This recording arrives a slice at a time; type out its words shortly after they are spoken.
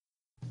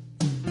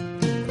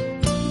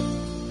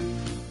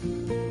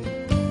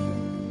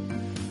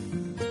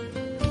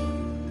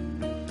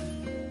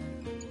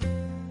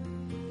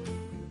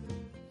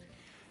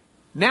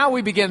Now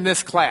we begin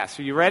this class.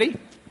 Are you ready?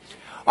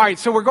 All right,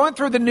 so we're going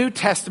through the New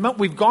Testament.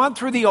 We've gone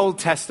through the Old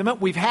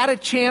Testament. We've had a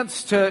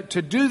chance to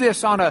do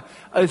this on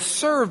a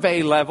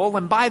survey level,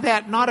 and by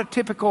that, not a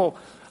typical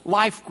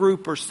life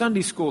group or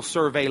Sunday school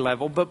survey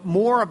level, but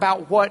more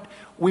about what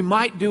we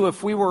might do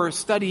if we were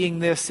studying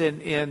this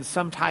in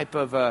some type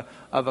of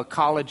a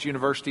college,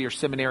 university, or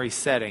seminary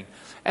setting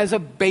as a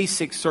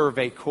basic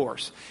survey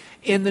course.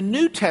 In the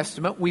New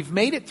Testament, we've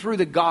made it through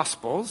the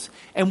Gospels,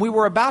 and we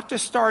were about to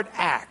start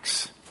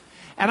Acts.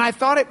 And I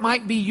thought it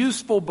might be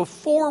useful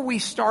before we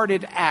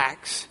started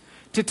Acts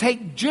to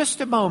take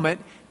just a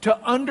moment to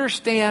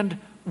understand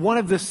one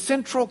of the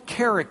central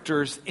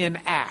characters in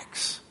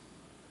Acts.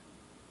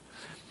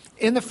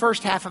 In the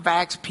first half of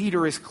Acts,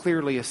 Peter is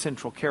clearly a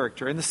central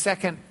character. In the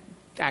second,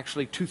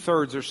 actually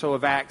 2/3 or so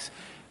of Acts,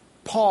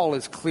 Paul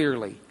is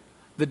clearly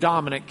the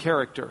dominant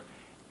character.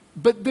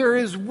 But there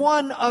is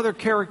one other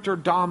character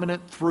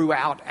dominant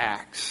throughout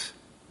Acts,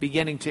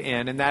 beginning to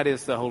end, and that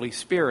is the Holy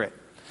Spirit.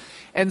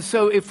 And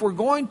so if we're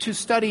going to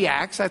study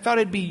Acts, I thought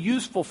it'd be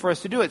useful for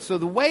us to do it. So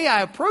the way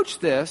I approached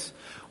this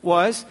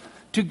was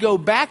to go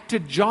back to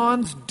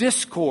John's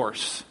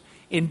discourse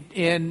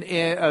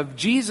of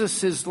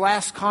Jesus'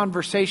 last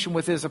conversation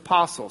with his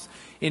apostles.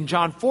 In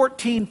John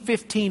 14,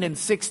 15, and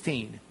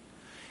 16,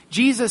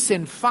 Jesus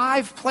in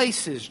 5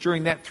 places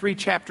during that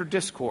 3-chapter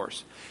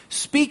discourse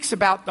speaks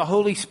about the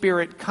Holy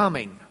Spirit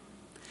coming.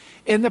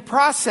 In the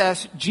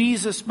process,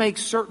 Jesus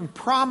makes certain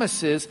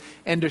promises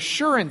and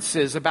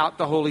assurances about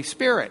the Holy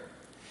Spirit.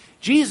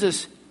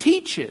 Jesus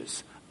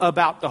teaches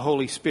about the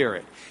Holy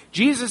Spirit.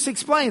 Jesus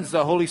explains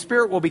the Holy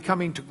Spirit will be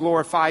coming to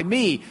glorify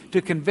me,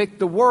 to convict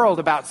the world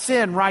about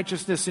sin,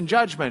 righteousness, and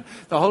judgment.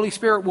 The Holy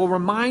Spirit will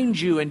remind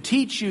you and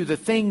teach you the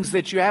things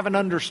that you haven't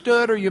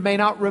understood or you may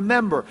not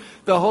remember.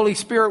 The Holy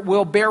Spirit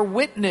will bear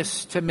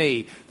witness to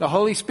me. The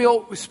Holy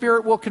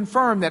Spirit will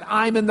confirm that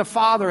I'm in the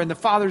Father and the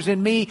Father's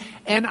in me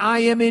and I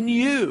am in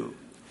you.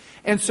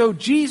 And so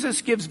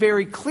Jesus gives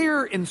very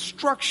clear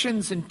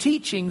instructions and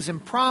teachings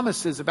and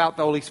promises about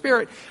the Holy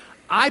Spirit.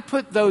 I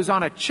put those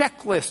on a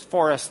checklist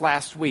for us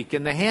last week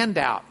in the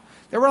handout.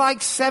 There were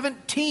like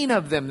 17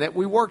 of them that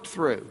we worked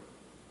through.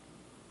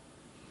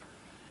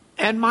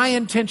 And my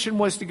intention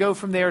was to go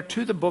from there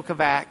to the book of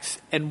Acts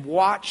and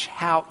watch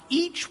how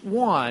each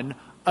one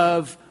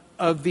of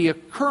the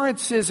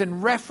occurrences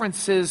and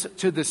references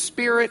to the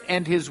Spirit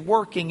and His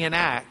working in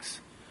Acts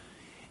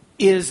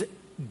is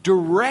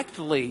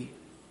directly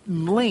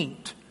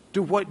linked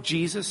to what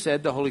Jesus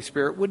said the Holy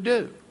Spirit would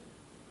do.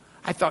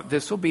 I thought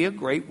this will be a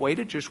great way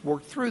to just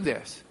work through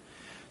this.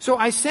 So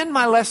I sent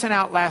my lesson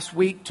out last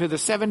week to the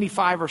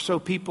 75 or so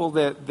people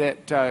that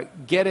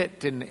get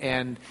it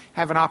and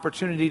have an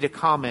opportunity to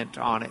comment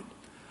on it.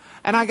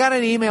 And I got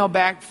an email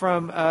back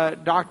from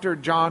Dr.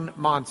 John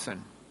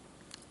Monson.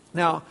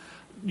 Now,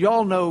 you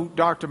all know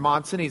Dr.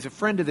 Monson. He's a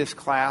friend of this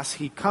class.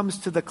 He comes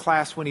to the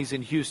class when he's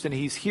in Houston.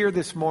 He's here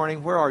this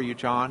morning. Where are you,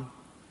 John?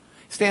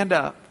 Stand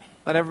up.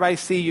 Let everybody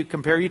see you.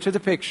 Compare you to the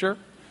picture.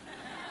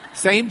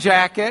 Same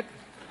jacket.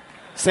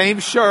 Same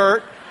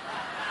shirt,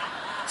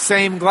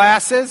 same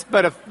glasses,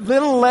 but a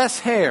little less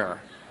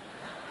hair.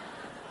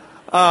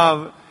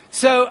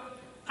 So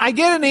I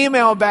get an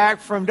email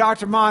back from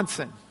Dr.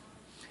 Monson.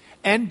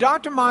 And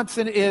Dr.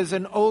 Monson is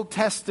an Old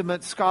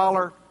Testament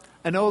scholar,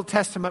 an Old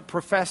Testament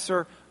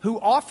professor who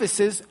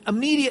offices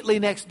immediately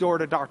next door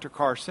to Dr.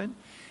 Carson.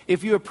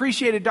 If you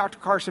appreciated Dr.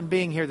 Carson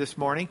being here this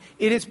morning,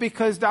 it is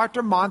because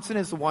Dr. Monson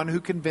is the one who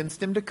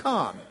convinced him to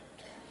come.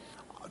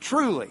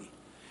 Truly.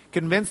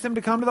 Convinced him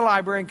to come to the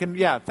library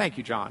and thank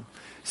you, John.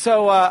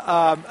 So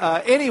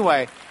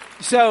anyway,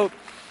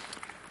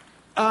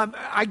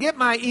 I get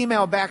my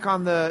email back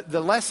on the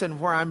lesson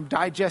where I'm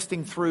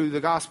digesting through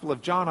the Gospel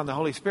of John on the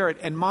Holy Spirit,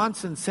 and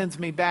Monson sends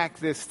me back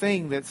this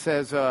thing that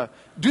says,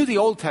 do the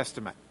Old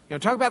Testament.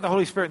 Talk about the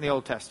Holy Spirit in the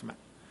Old Testament.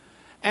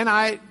 And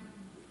I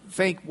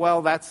think,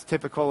 well, that's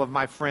typical of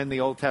my friend, the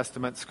Old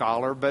Testament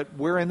scholar, but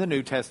we're in the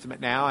New Testament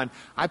now. And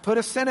I put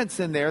a sentence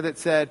in there that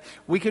said,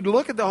 we could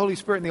look at the Holy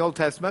Spirit in the Old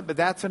Testament, but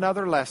that's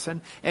another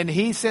lesson. And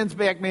he sends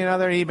back me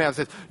another email and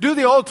says, do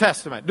the Old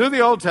Testament, do the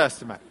Old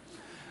Testament.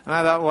 And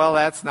I thought, well,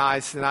 that's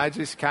nice. And I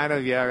just kind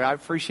of, I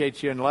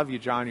appreciate you and love you,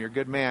 John. You're a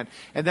good man.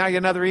 And then I get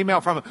another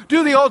email from him,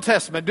 do the Old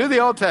Testament, do the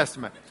Old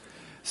Testament.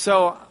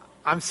 So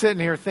I'm sitting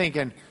here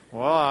thinking,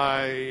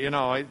 well,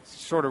 it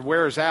sort of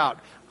wears out.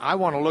 I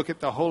want to look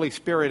at the Holy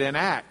Spirit in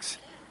Acts.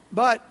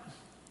 But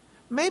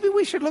maybe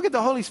we should look at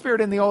the Holy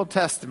Spirit in the Old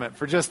Testament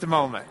for just a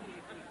moment.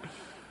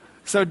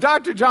 So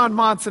Dr. John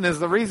Monson is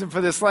the reason for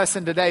this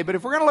lesson today. But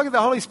if we're going to look at the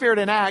Holy Spirit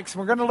in Acts,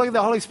 we're going to look at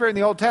the Holy Spirit in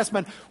the Old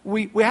Testament,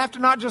 we have to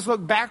not just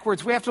look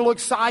backwards, we have to look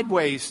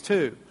sideways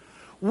too.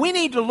 We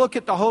need to look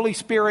at the Holy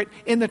Spirit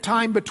in the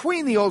time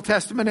between the Old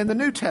Testament and the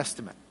New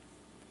Testament.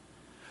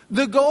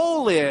 The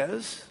goal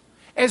is,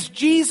 as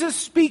Jesus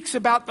speaks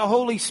about the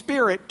Holy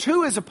Spirit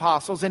to his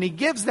apostles, and he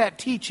gives that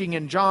teaching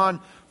in John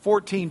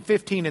 14,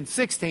 15, and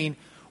 16,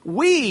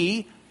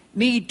 we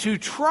need to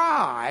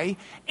try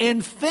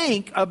and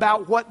think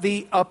about what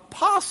the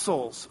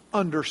apostles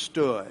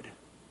understood.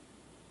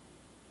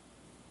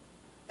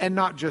 And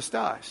not just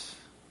us.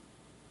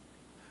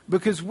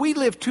 Because we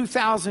live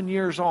 2,000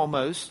 years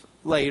almost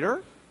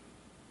later,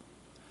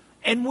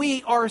 and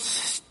we are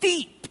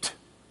steeped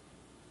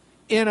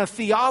in a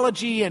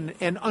theology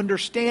and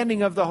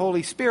understanding of the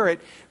Holy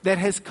Spirit that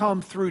has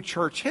come through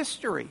church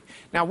history.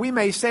 Now, we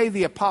may say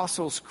the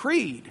Apostles'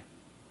 Creed,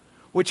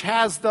 which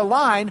has the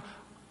line,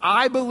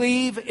 I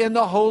believe in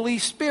the Holy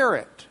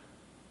Spirit.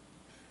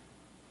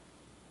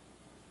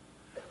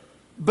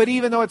 But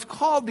even though it's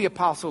called the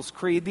Apostles'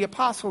 Creed, the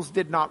apostles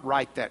did not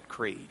write that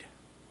creed.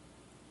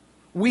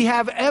 We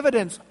have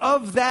evidence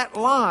of that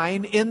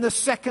line in the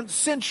 2nd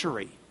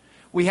century.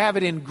 We have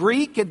it in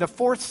Greek in the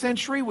 4th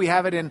century. We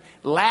have it in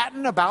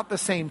Latin about the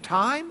same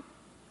time.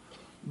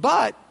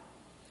 But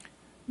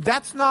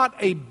that's not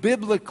a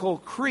biblical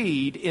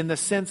creed in the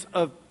sense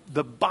of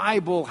the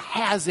Bible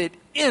has it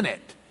in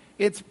it.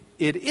 It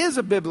is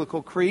a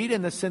biblical creed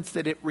in the sense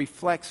that it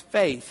reflects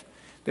faith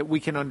that we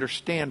can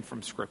understand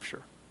from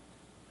Scripture.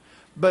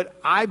 But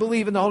I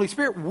believe in the Holy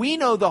Spirit. We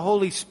know the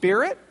Holy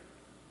Spirit.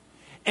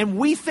 And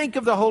we think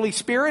of the Holy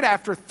Spirit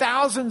after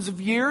thousands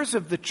of years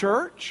of the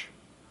church.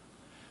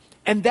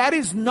 And that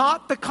is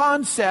not the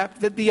concept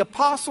that the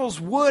apostles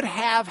would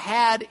have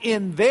had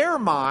in their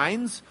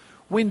minds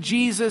when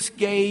Jesus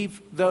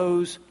gave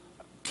those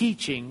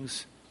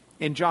teachings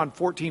in John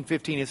 14,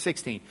 15, and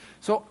 16.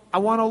 So I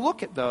want to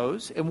look at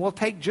those, and we'll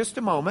take just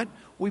a moment.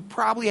 We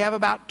probably have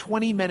about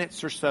 20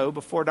 minutes or so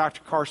before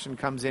Dr. Carson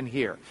comes in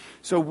here.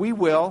 So we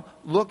will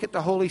look at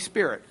the Holy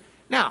Spirit.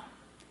 Now,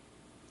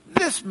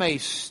 this may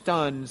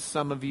stun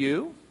some of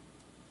you.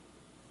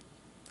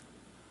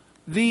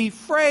 The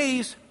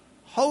phrase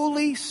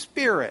Holy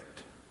Spirit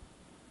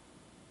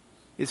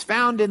is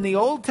found in the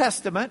Old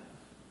Testament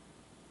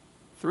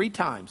 3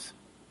 times.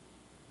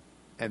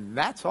 And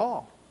that's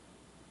all.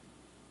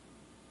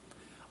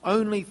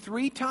 Only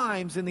 3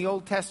 times in the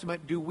Old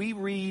Testament do we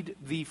read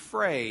the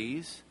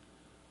phrase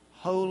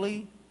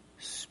Holy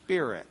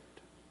Spirit.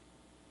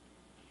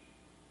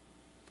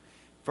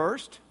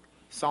 First,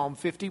 Psalm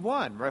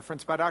 51,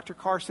 referenced by Dr.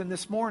 Carson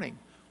this morning,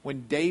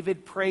 when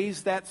David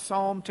praised that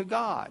psalm to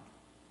God.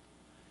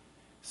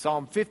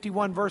 Psalm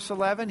 51, verse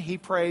 11, he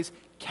prays,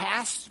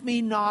 cast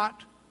me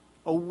not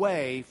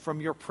away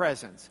from your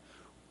presence.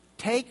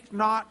 Take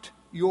not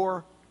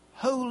your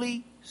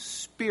Holy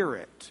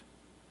Spirit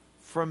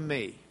from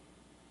me.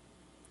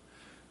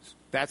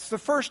 That's the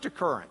first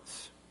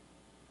occurrence.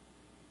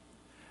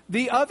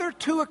 The other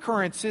 2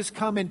 occurrences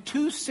come in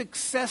 2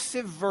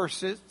 successive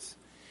verses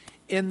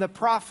in the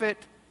prophet,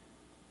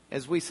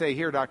 as we say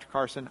here, Dr.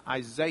 Carson,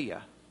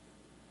 Isaiah.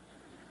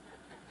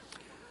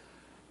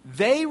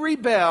 They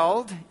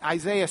rebelled,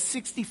 Isaiah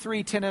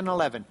 63, 10 and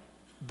 11.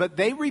 But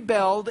they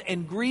rebelled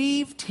and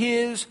grieved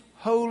his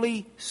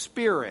Holy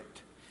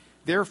Spirit.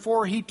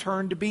 Therefore he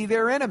turned to be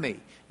their enemy.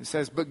 It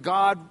says, but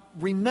God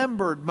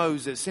remembered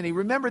Moses, and he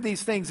remembered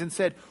these things and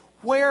said,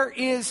 where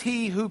is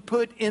he who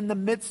put in the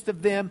midst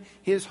of them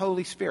his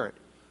Holy Spirit?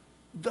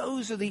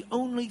 Those are the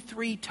only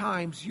 3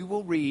 times you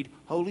will read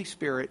Holy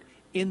Spirit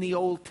in the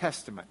Old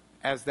Testament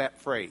as that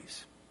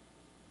phrase.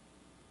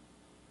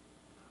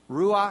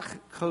 Ruach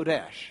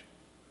Kodesh,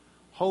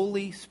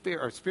 Holy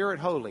Spirit, or Spirit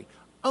Holy,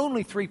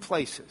 only 3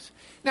 places.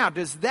 Now,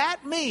 does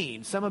that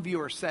mean, some of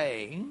you are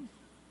saying,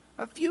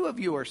 a few of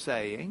you are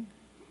saying,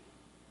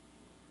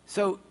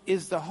 so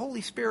is the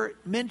Holy Spirit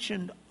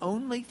mentioned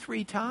only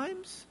 3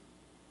 times?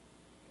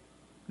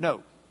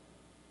 No.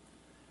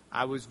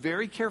 I was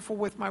very careful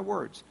with my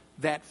words.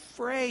 That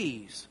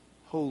phrase,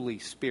 Holy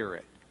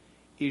Spirit,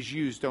 is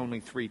used only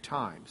 3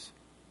 times.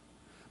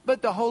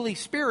 But the Holy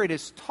Spirit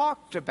is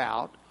talked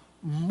about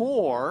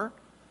more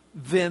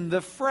than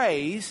the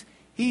phrase.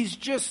 He's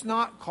just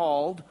not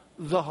called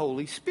the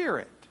Holy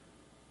Spirit.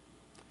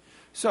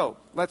 So,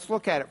 let's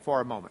look at it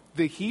for a moment.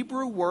 The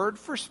Hebrew word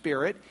for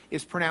spirit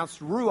is pronounced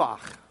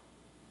ruach.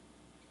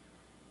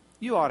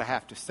 You ought to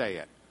have to say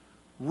it.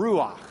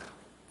 Ruach.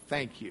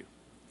 Thank you.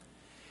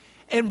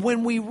 And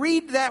when we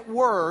read that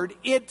word,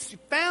 it's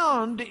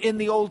found in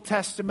the Old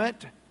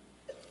Testament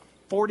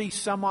 40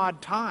 some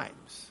odd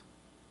times.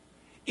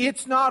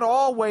 It's not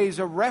always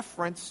a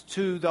reference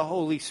to the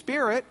Holy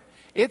Spirit.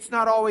 It's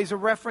not always a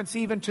reference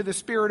even to the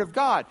Spirit of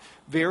God.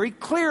 Very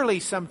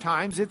clearly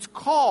sometimes it's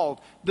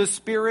called the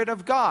Spirit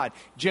of God.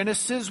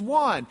 Genesis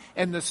 1,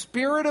 and the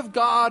Spirit of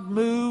God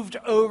moved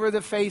over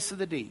the face of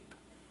the deep.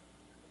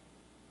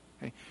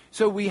 Okay.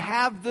 So we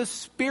have the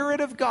Spirit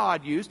of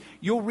God used.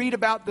 You'll read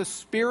about the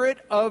Spirit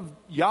of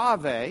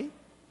Yahweh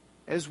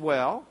as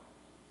well.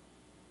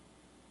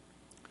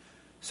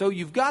 So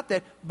you've got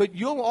that, but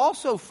you'll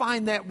also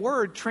find that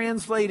word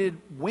translated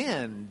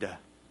wind.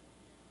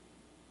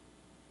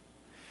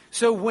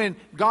 So when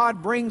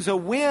God brings a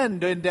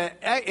wind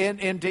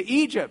into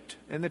Egypt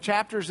in the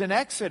chapters in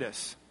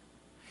Exodus,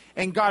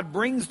 and God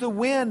brings the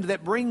wind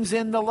that brings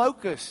in the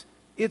locusts,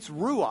 it's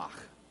ruach.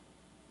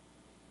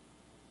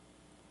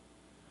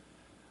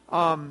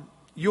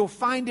 You'll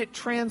find it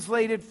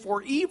translated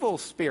for evil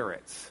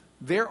spirits.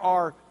 There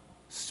are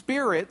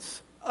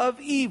spirits of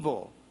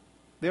evil.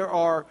 There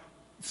are,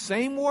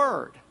 same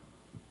word,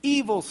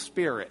 evil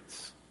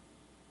spirits.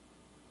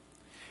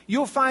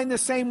 You'll find the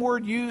same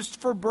word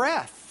used for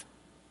breath.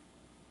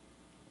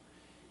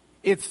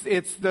 It's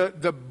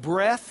the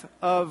breath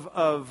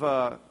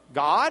of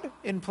God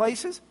in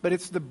places, but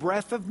it's the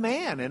breath of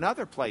man in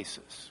other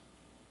places.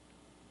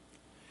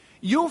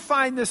 You'll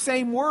find the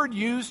same word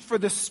used for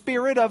the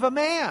spirit of a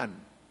man.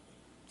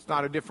 It's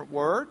not a different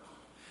word.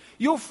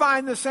 You'll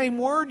find the same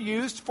word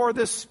used for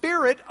the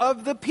spirit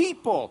of the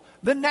people,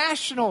 the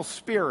national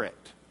spirit.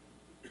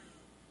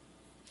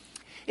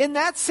 In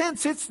that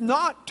sense, it's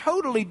not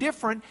totally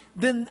different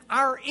than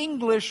our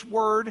English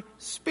word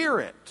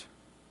spirit.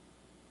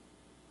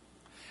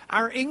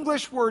 Our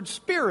English word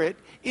spirit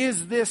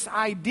is this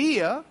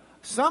idea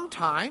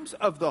sometimes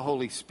of the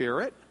Holy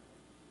Spirit,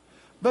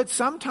 but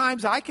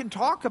sometimes I can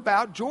talk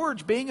about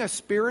George being a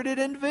spirited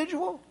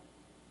individual.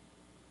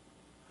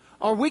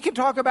 Or we can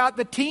talk about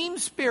the team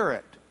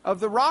spirit of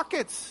the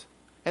Rockets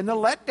and the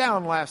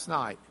letdown last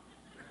night.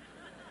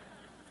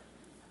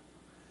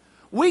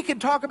 We can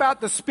talk about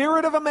the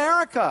spirit of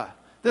America,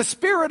 the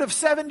spirit of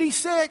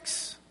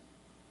 76.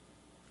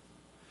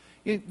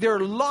 There are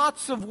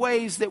lots of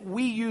ways that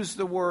we use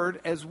the word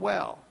as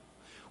well.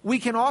 We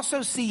can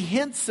also see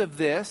hints of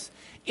this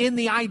in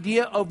the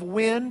idea of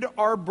wind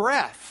or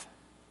breath.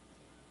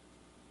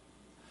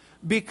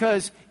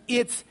 Because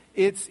it's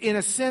in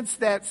a sense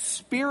that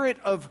spirit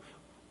of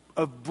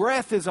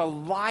breath is a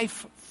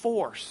life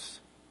force.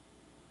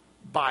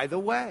 By the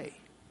way,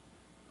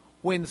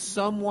 when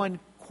someone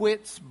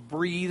quits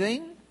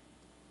breathing,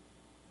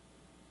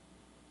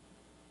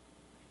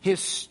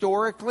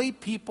 historically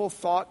people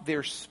thought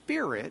their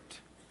spirit,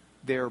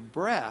 their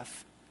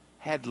breath,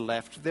 had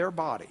left their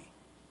body.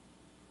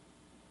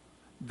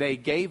 They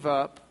gave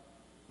up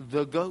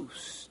the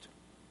ghost.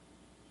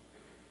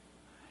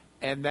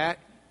 And that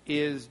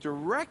is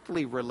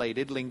directly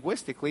related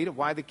linguistically to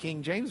why the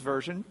King James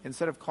Version,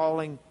 instead of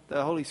calling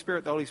the Holy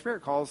Spirit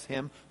calls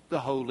him the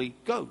Holy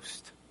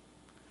Ghost.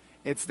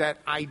 It's that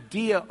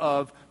idea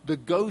of the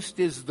ghost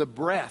is the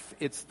breath,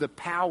 it's the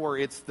power,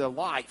 it's the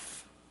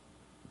life.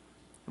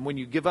 And when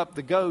you give up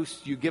the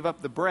ghost, you give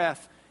up the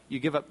breath, you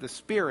give up the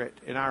spirit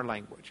in our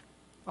language.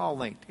 All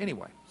linked.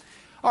 Anyway.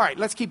 All right,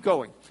 let's keep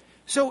going.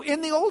 So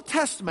in the Old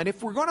Testament,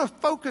 if we're going to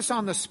focus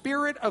on the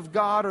Spirit of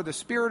God or the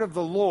Spirit of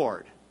the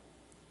Lord,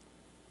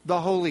 the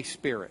Holy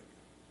Spirit,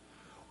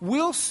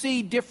 we'll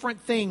see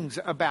different things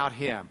about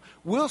him.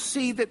 We'll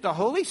see that the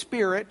Holy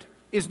Spirit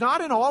is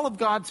not in all of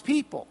God's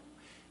people.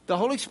 The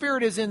Holy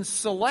Spirit is in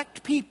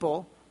select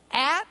people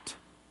at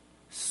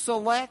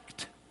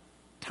select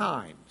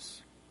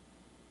times.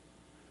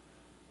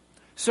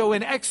 So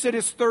in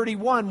Exodus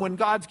 31, when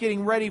God's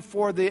getting ready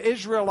for the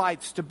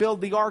Israelites to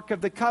build the Ark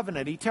of the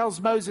Covenant, he tells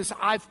Moses,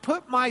 I've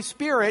put my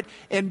Spirit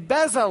in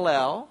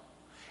Bezalel.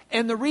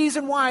 And the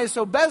reason why is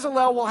so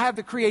Bezalel will have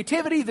the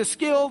creativity, the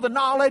skill, the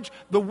knowledge,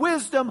 the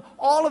wisdom,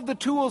 all of the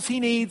tools he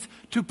needs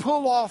to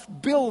pull off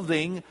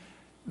building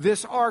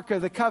this Ark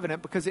of the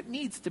Covenant, because it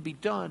needs to be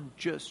done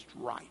just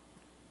right.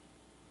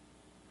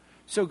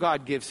 So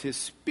God gives his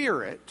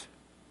Spirit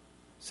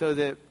so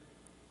that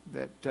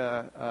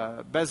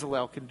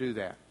Bezalel can do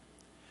that.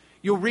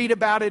 You'll read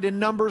about it in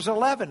Numbers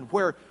 11,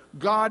 where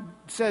God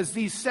says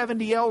these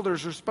 70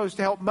 elders are supposed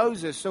to help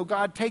Moses. So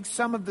God takes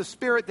some of the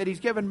Spirit that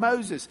he's given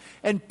Moses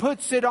and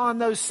puts it on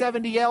those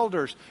 70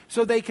 elders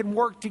so they can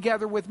work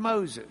together with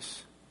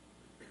Moses.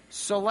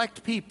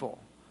 Select people,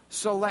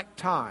 select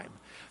time.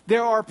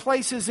 There are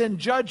places in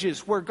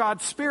Judges where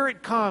God's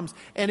Spirit comes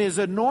and is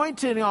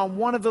anointed on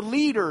one of the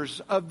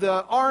leaders of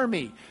the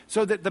army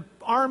so that the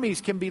armies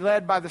can be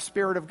led by the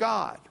Spirit of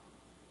God.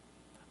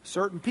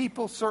 Certain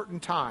people, certain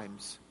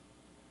times.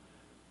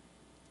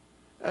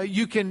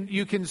 You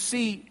can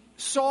see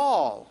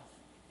Saul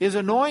is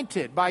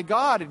anointed by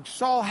God, and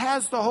Saul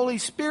has the Holy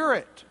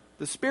Spirit.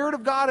 The Spirit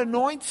of God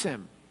anoints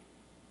him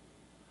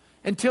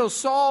until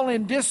Saul,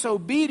 in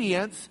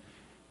disobedience,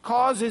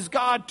 causes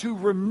God to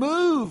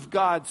remove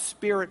God's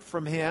Spirit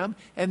from him,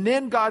 and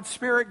then God's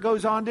Spirit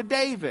goes on to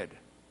David.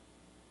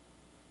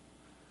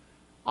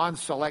 On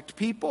select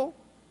people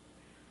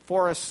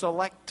for a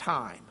select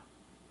time.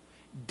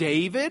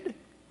 David,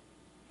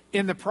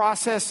 in the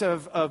process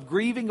of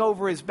grieving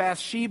over his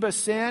Bathsheba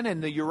sin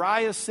and the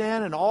Uriah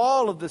sin and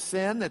all of the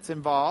sin that's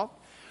involved,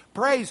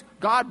 prays,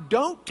 God,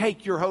 don't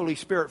take your Holy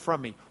Spirit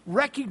from me.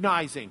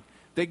 Recognizing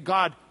that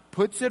God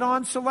puts it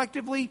on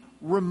selectively,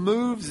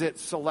 removes it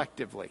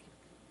selectively.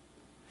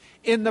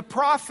 In the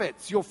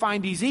prophets, you'll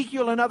find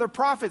Ezekiel and other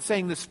prophets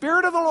saying, the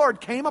Spirit of the Lord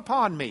came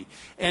upon me,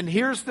 and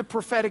here's the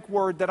prophetic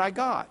word that I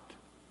got.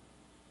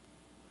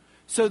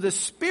 So the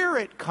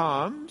Spirit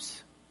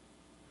comes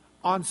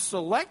on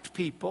select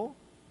people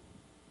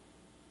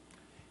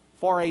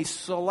for a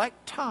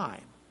select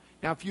time.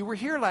 Now, if you were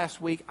here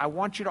last week, I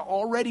want you to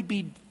already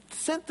be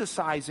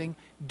synthesizing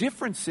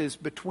differences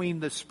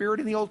between the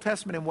Spirit in the Old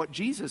Testament and what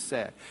Jesus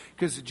said.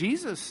 Because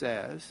Jesus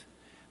says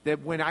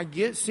that when I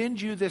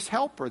send you this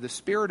helper, the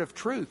Spirit of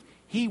truth,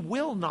 he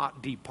will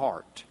not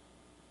depart.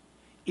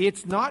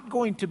 It's not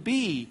going to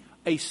be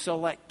a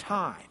select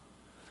time.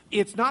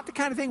 It's not the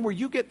kind of thing where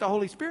you get the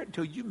Holy Spirit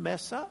until you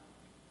mess up.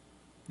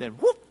 Then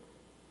whoop.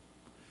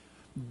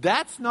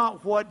 That's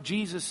not what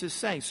Jesus is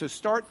saying. So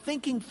start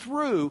thinking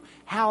through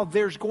how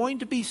there's going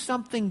to be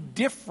something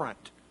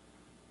different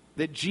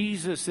that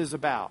Jesus is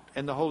about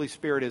and the Holy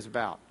Spirit is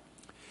about.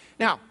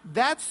 Now,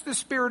 that's the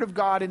Spirit of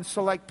God in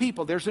select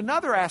people. There's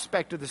another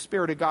aspect of the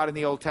Spirit of God in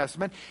the Old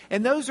Testament,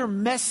 and those are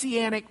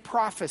messianic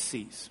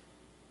prophecies.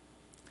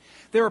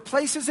 There are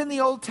places in the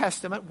Old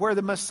Testament where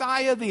the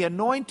Messiah, the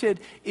Anointed,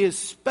 is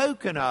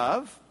spoken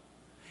of,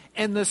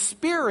 and the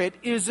Spirit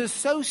is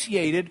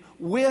associated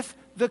with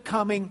the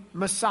coming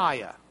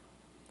Messiah.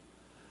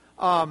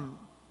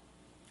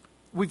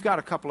 We've got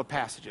a couple of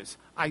passages.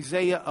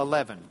 Isaiah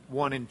 11,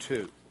 1 and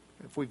 2.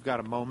 If we've got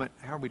a moment.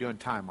 How are we doing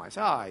time-wise?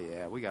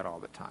 Yeah, we got all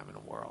the time in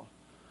the world.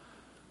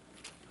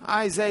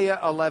 Isaiah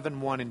 11,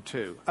 1 and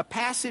 2. A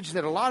passage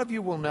that a lot of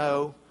you will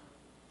know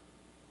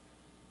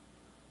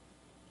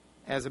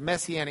as a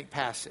messianic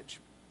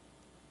passage.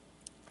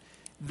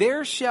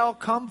 There shall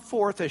come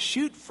forth a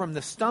shoot from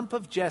the stump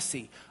of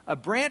Jesse. A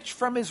branch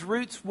from his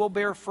roots will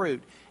bear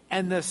fruit.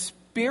 And the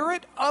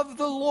Spirit of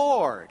the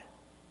Lord,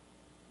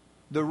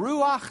 the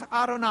Ruach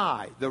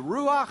Adonai, the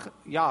Ruach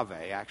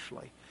Yahweh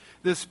actually,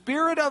 the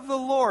Spirit of the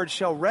Lord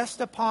shall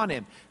rest upon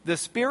him, the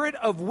Spirit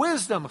of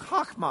wisdom,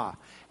 Chachmah,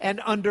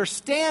 and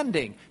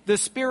understanding, the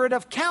Spirit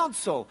of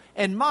counsel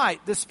and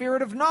might, the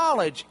Spirit of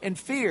knowledge and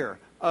fear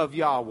of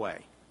Yahweh.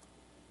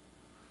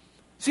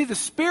 See, the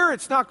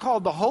Spirit's not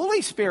called the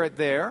Holy Spirit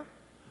there,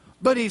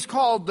 but he's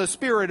called the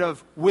Spirit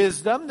of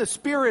wisdom, the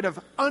Spirit of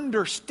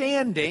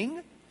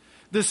understanding,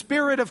 the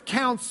Spirit of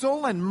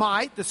counsel and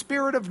might, the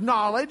Spirit of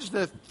knowledge,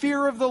 the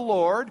fear of the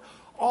Lord.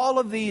 All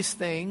of these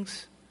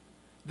things,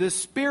 the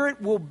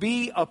Spirit will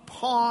be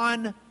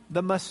upon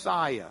the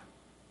Messiah.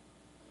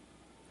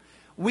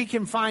 We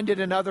can find it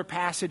in other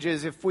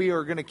passages if we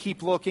are going to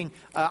keep looking.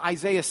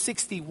 Isaiah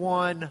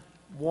 61,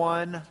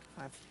 1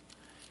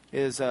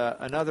 is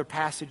another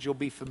passage you'll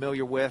be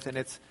familiar with, and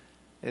it's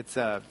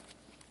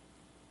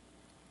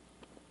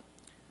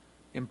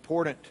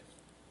important.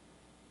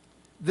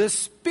 The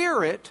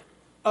Spirit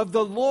of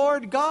the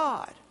Lord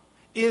God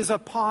is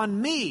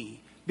upon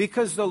me,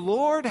 because the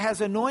Lord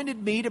has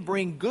anointed me to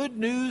bring good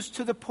news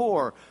to the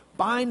poor,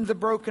 bind the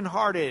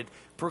brokenhearted,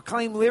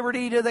 proclaim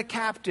liberty to the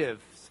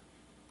captives.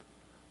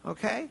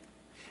 Okay?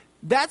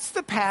 That's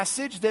the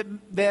passage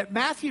that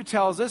Matthew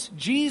tells us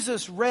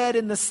Jesus read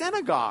in the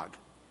synagogue.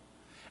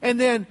 And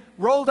then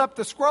rolled up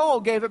the scroll,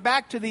 gave it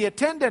back to the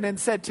attendant, and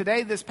said,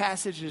 today this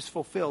passage is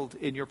fulfilled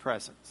in your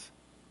presence.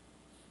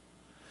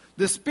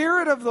 The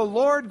Spirit of the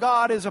Lord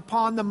God is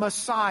upon the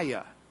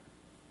Messiah.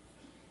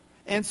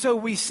 And so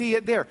we see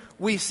it there.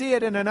 We see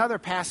it in another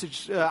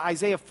passage,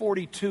 Isaiah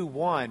 42,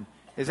 1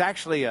 is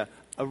actually a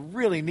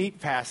really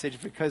neat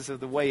passage because of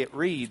the way it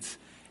reads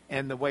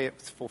and the way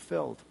it's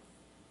fulfilled.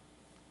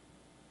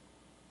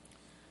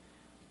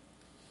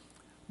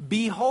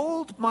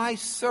 Behold my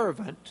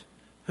servant,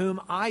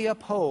 whom I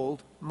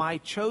uphold, my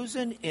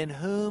chosen in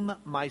whom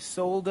my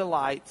soul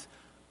delights.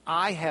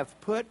 I have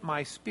put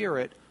my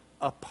Spirit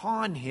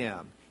upon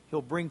him.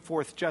 He'll bring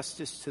forth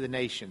justice to the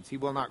nations. He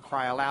will not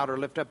cry aloud or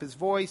lift up his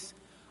voice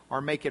or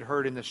make it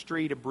heard in the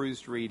street. A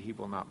bruised reed he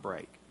will not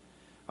break.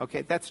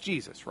 Okay, that's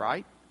Jesus,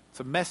 right? It's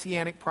a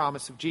messianic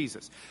promise of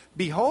Jesus.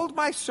 Behold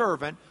my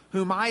servant,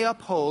 whom I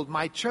uphold,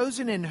 my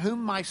chosen in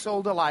whom my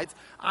soul delights.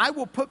 I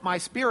will put my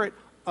Spirit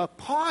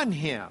upon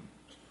him.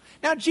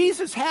 Now,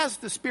 Jesus has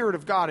the Spirit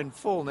of God in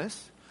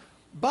fullness,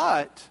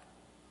 but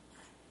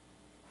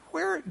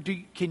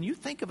can you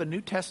think of a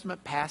New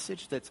Testament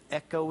passage that's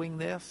echoing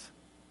this?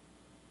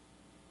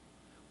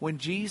 When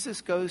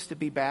Jesus goes to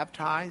be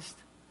baptized,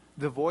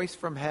 the voice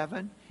from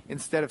heaven,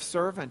 instead of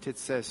servant, it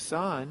says,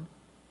 Son,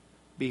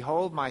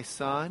 behold my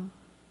Son,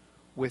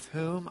 with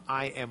whom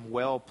I am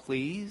well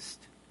pleased,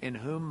 in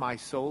whom my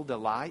soul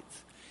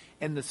delights.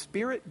 And the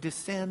Spirit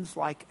descends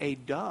like a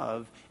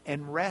dove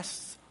and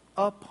rests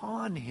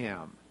upon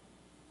him.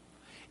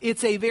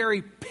 It's a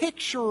very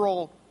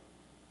pictorial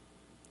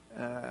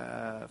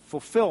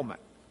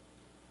fulfillment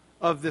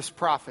of this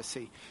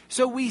prophecy.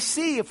 So we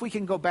see, if we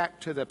can go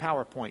back to the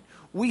PowerPoint,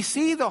 we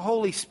see the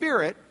Holy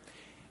Spirit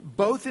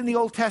both in the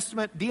Old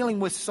Testament dealing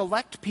with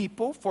select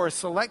people for a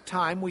select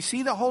time. We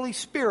see the Holy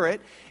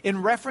Spirit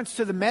in reference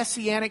to the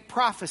messianic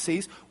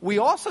prophecies. We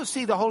also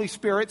see the Holy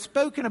Spirit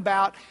spoken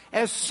about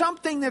as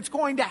something that's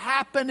going to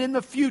happen in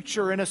the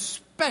future in a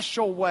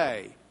special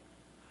way.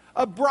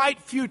 A bright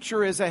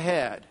future is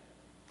ahead.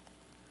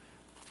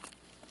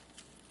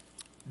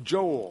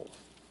 Joel.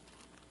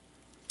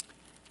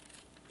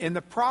 In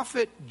the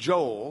prophet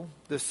Joel,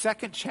 the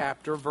 2nd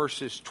chapter,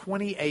 verses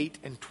 28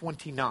 and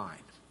 29,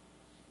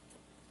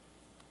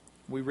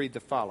 we read the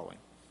following.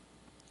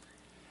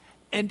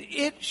 And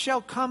it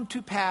shall come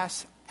to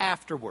pass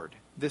afterward,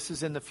 this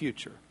is in the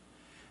future,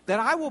 that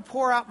I will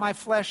pour out my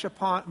flesh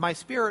upon my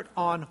Spirit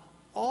on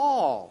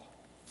all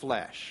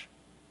flesh.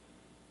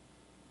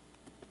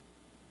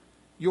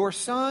 Your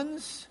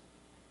sons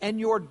and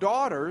your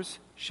daughters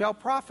shall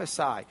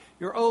prophesy.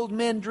 Your old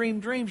men dream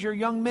dreams. Your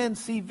young men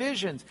see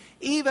visions.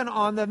 Even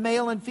on the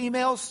male and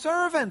female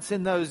servants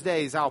in those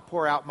days I'll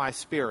pour out my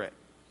Spirit.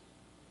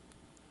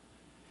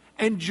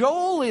 And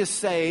Joel is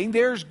saying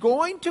there's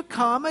going to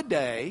come a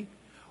day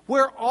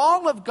where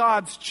all of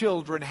God's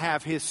children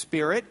have His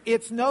Spirit.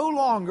 It's no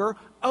longer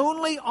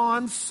only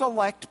on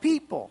select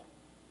people.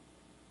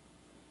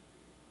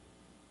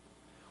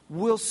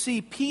 We'll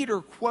see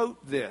Peter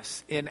quote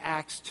this in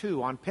Acts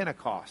 2 on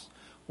Pentecost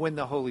when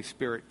the Holy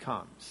Spirit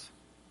comes.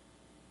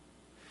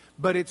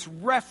 But it's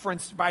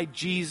referenced by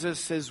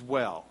Jesus as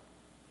well.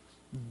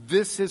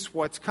 This is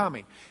what's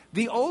coming.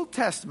 The Old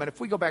Testament, if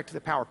we go back to the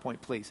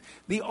PowerPoint, please.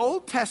 The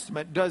Old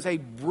Testament does a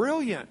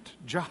brilliant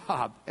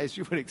job, as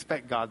you would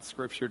expect God's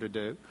Scripture to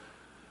do.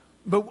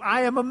 But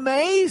I am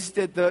amazed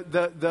at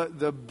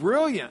the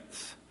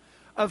brilliance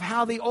of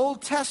how the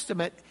Old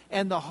Testament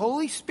and the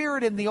Holy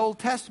Spirit in the Old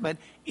Testament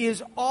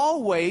is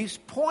always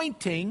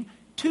pointing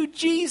to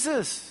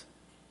Jesus.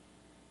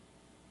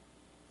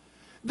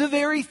 The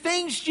very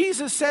things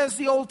Jesus says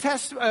the Old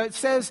Testament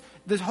says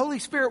the Holy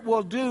Spirit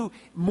will do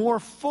more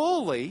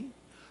fully,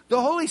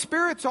 the Holy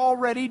Spirit's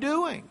already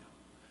doing.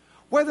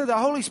 Whether the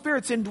Holy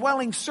Spirit's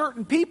indwelling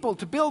certain people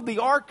to build the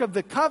Ark of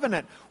the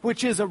Covenant,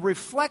 which is a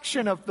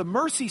reflection of the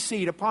mercy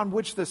seat upon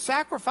which the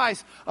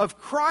sacrifice of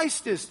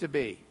Christ is to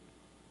be.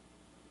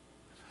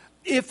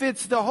 If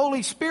it's the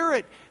Holy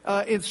Spirit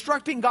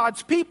instructing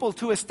God's people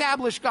to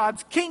establish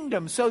God's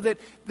kingdom so that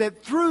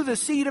through the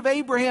seed of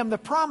Abraham the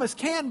promise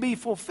can be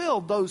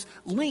fulfilled, those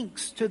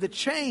links to the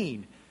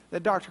chain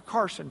that Dr.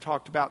 Carson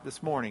talked about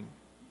this morning,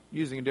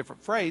 using a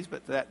different phrase,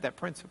 but that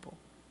principle.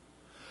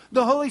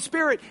 The Holy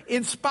Spirit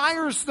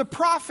inspires the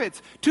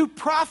prophets to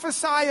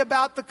prophesy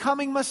about the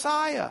coming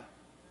Messiah.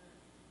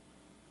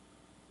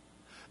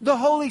 The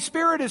Holy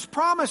Spirit is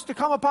promised to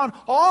come upon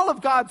all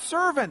of God's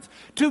servants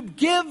to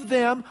give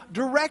them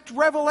direct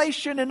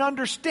revelation and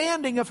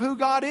understanding of who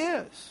God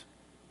is.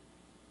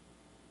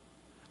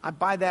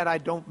 By that, I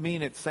don't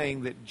mean it's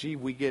saying that,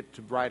 we get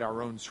to write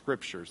our own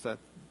scriptures. That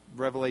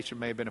revelation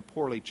may have been a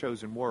poorly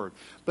chosen word,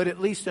 but at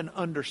least an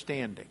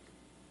understanding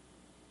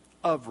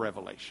of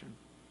revelation.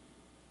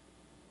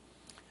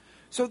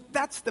 So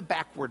that's the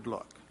backward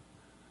look.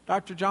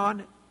 Dr.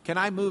 John, can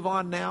I move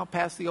on now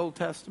past the Old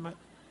Testament?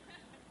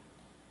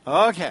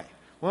 Okay,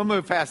 we'll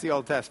move past the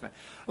Old Testament.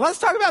 Let's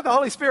talk about the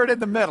Holy Spirit in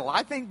the middle.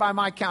 I think by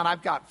my count,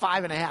 I've got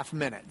 5.5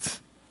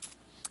 minutes.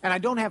 And I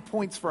don't have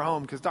points for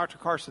home because Dr.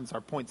 Carson's our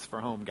points for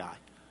home guy.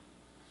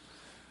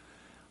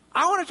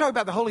 I want to talk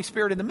about the Holy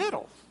Spirit in the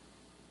middle.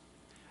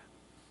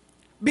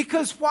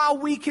 Because while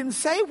we can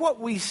say what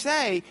we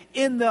say,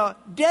 in the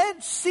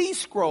Dead Sea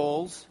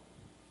Scrolls,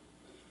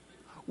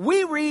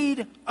 we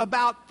read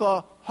about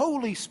the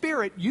Holy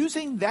Spirit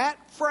using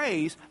that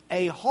phrase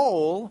a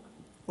whole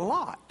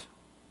lot.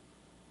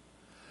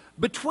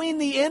 Between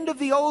the end of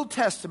the Old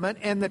Testament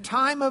and the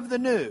time of the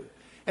New,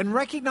 and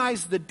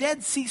recognize the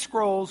Dead Sea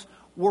Scrolls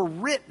were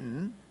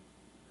written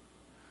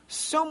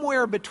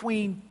somewhere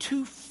between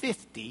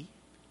 250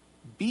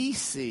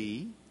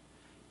 BC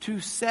to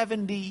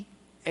 70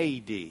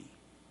 AD.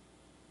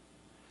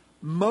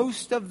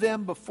 Most of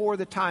them before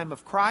the time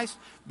of Christ.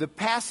 The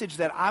passage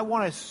that I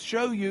want to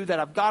show you that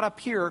I've got up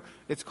here,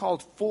 it's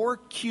called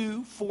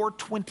 4Q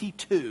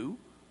 422.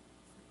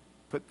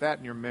 Put that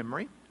in your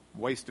memory.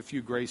 Waste a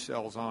few gray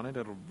cells on it.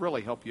 It'll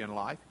really help you in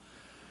life.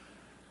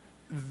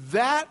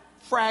 That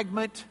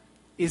fragment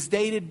is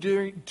dated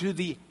to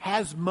the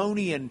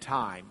Hasmonean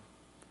time.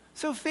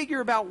 So figure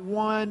about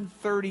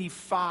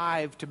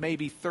 135 to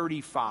maybe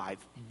 35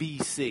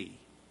 BC.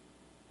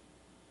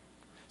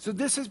 So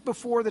this is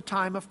before the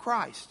time of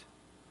Christ.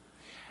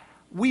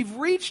 We've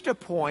reached a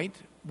point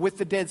with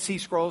the Dead Sea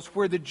Scrolls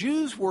where the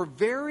Jews were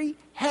very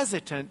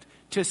hesitant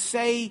to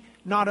say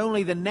not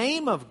only the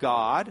name of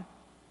God,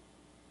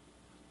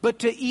 but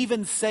to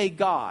even say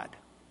God.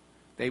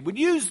 They would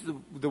use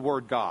the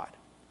word God,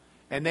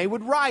 and they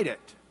would write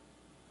it.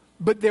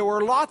 But there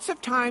were lots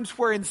of times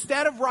where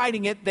instead of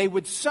writing it, they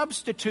would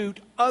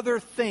substitute other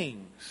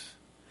things.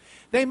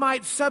 They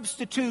might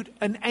substitute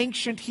an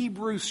ancient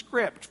Hebrew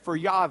script for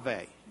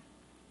Yahweh.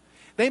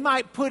 They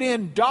might put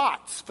in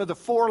dots for the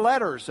 4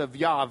 letters of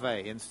Yahweh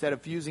instead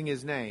of using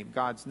His name,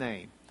 God's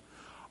name.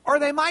 Or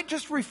they might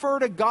just refer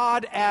to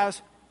God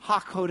as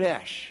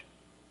HaKodesh,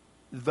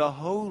 the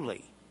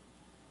Holy,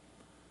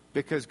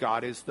 because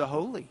God is the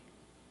Holy.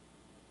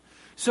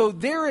 So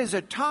there is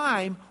a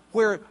time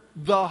where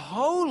the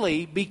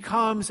Holy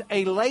becomes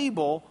a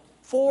label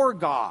for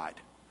God,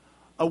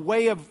 a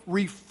way of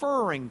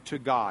referring to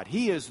God.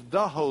 He is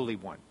the Holy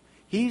One.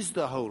 He's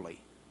the Holy.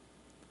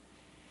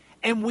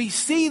 And we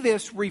see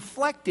this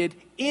reflected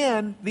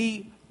in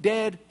the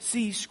Dead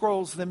Sea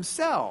Scrolls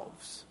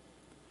themselves.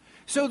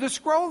 So the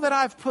scroll that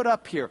I've put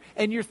up here,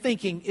 and you're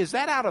thinking, is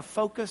that out of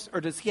focus or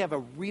does he have a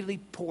really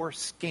poor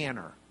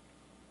scanner?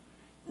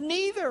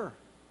 Neither.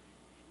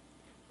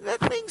 That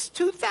thing's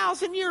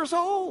 2,000 years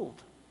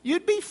old.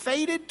 You'd be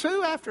faded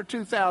too after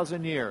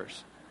 2,000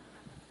 years.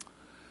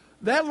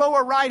 That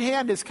lower right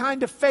hand is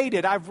kind of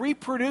faded. I've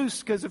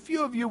reproduced, because a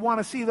few of you want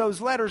to see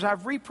those letters,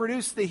 I've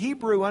reproduced the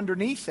Hebrew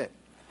underneath it.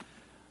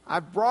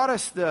 I've brought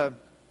us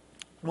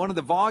one of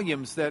the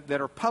volumes that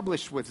are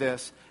published with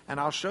this, and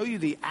I'll show you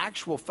the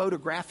actual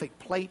photographic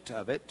plate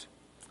of it.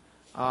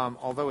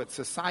 although it's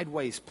a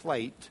sideways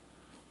plate.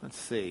 Let's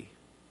see.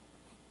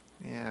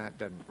 Yeah, it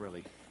doesn't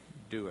really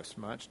do us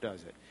much,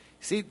 does it?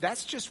 See,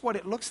 that's just what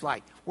it looks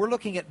like. We're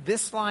looking at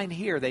this line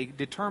here. They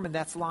determined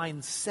that's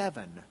line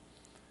 7.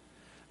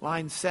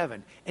 Line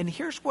 7. And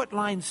here's what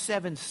line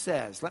 7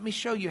 says. Let me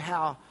show you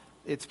how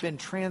it's been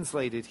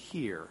translated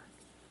here.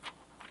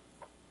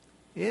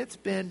 It's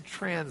been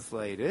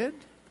translated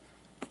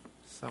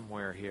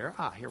somewhere here.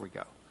 Here we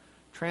go.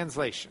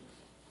 Translation.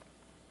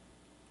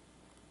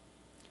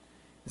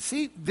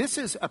 See, this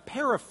is a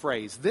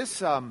paraphrase.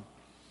 This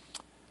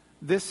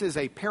is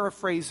a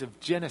paraphrase of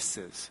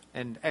Genesis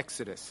and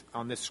Exodus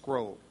on this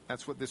scroll.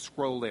 That's what this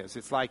scroll is.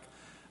 It's like,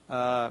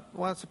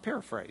 it's a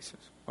paraphrase.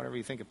 Whatever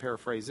you think a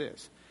paraphrase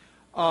is.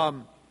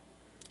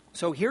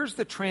 So here's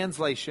the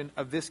translation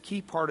of this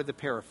key part of the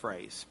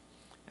paraphrase.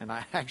 And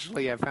I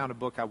actually have found a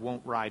book I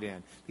won't write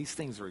in. These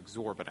things are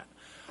exorbitant.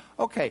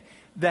 Okay,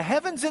 the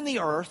heavens and the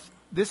earth,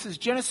 this is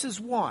Genesis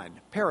 1,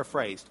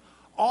 paraphrased.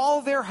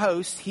 All their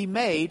hosts he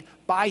made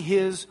by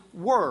his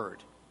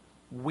word.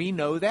 We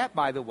know that,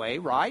 by the way,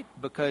 right?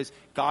 Because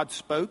God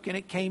spoke and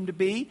it came to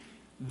be.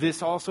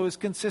 This also is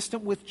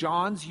consistent with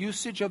John's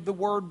usage of the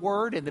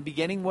word. In the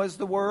beginning was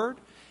the Word.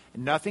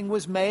 And nothing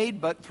was made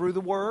but through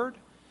the Word.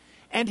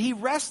 And he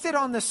rested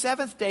on the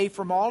seventh day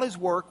from all his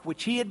work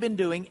which he had been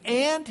doing,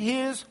 and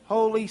his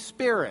Holy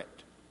Spirit.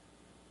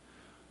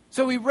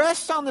 So he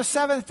rests on the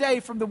seventh day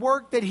from the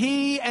work that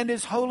he and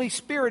his Holy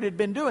Spirit had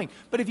been doing.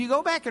 But if you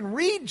go back and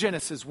read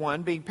Genesis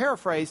 1, being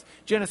paraphrased,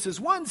 Genesis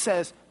 1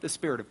 says the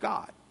Spirit of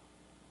God.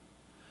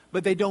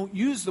 But they don't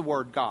use the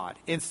word God.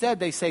 Instead,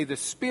 they say the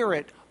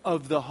Spirit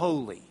of the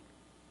Holy.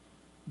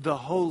 The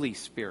Holy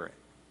Spirit.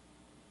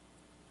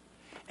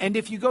 And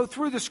if you go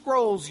through the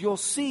scrolls, you'll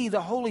see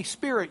the Holy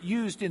Spirit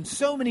used in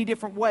so many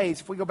different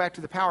ways. If we go back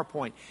to the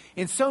PowerPoint,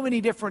 in so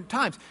many different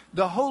times.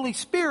 The Holy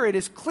Spirit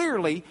is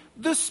clearly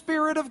the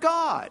Spirit of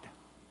God.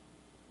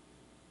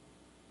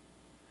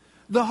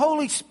 The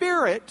Holy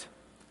Spirit,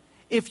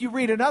 if you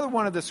read another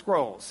one of the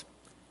scrolls.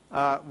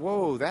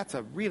 Whoa, that's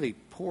a really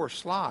poor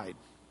slide.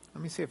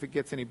 Let me see if it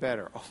gets any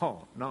better.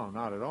 Oh, no,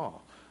 not at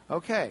all.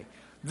 Okay.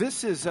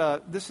 This is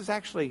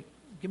actually,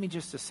 give me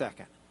just a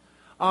second.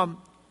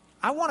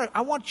 I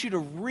want you to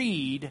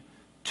read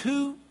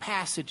 2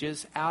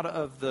 passages out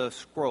of the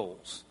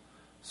scrolls.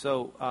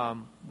 So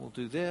we'll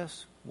do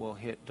this. We'll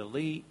hit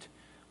delete.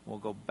 We'll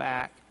go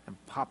back and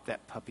pop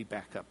that puppy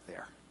back up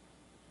there.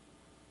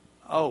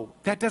 Oh,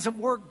 that doesn't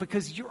work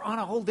because you're on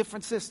a whole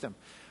different system.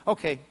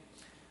 Okay,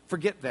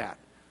 forget that.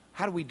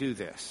 How do we do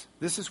this?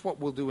 This is what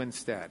we'll do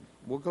instead.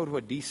 We'll go to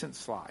a decent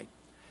slide.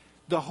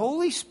 The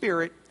Holy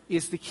Spirit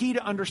is the key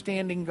to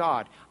understanding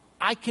God.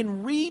 I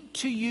can read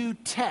to you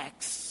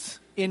texts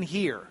in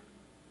here.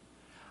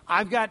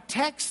 I've got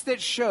texts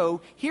that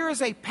show, here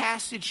is a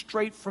passage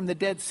straight from the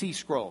Dead Sea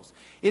Scrolls.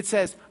 It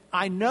says,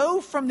 I know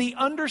from the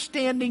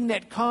understanding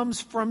that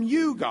comes from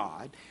you,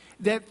 God,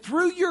 that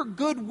through your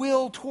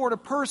goodwill toward a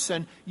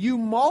person, you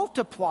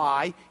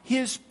multiply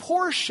his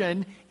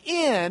portion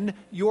in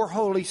your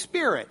Holy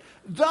Spirit.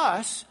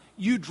 Thus,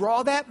 you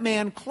draw that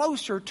man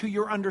closer to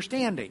your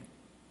understanding.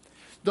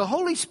 The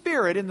Holy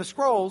Spirit in the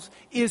scrolls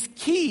is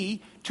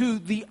key to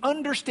the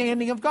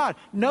understanding of God.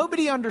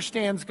 Nobody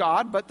understands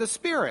God but the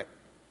Spirit.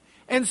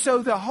 And so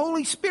the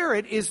Holy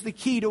Spirit is the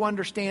key to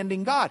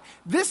understanding God.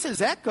 This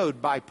is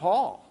echoed by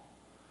Paul.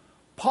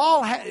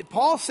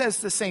 Paul says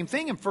the same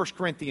thing in 1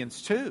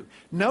 Corinthians 2.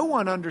 No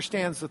one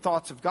understands the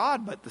thoughts of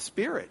God but the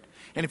Spirit.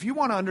 And if you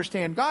want to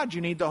understand God,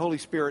 you need the Holy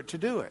Spirit to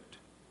do it.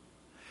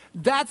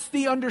 That's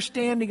the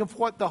understanding of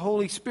what the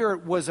Holy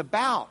Spirit was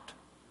about.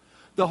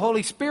 The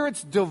Holy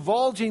Spirit's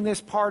divulging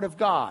this part of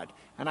God.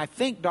 And I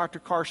think Dr.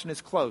 Carson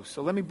is close.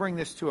 So let me bring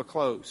this to a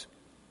close.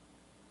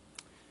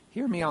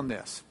 Hear me on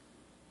this.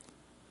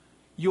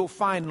 You'll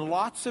find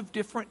lots of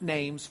different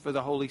names for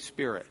the Holy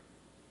Spirit.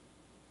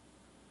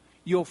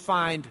 You'll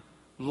find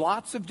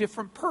lots of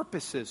different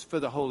purposes for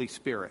the Holy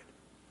Spirit.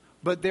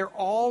 But they're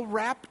all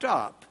wrapped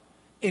up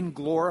in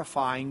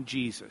glorifying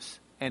Jesus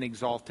and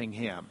exalting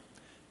Him.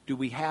 Do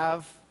we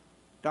have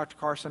Dr.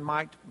 Carson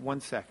mic'd?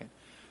 1 second.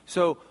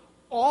 So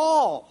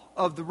all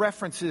of the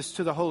references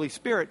to the Holy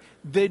Spirit,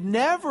 they're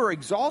never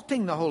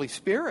exalting the Holy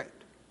Spirit.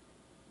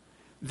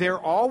 They're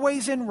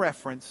always in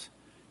reference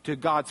to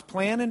God's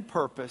plan and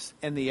purpose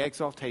and the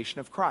exaltation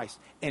of Christ.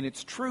 And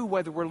it's true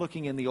whether we're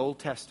looking in the Old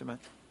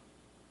Testament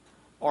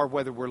or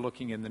whether we're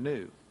looking in the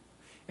New.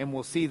 And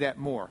we'll see that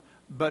more.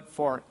 But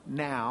for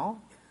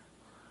now,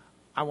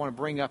 I want to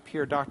bring up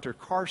here Dr.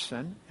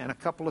 Carson and a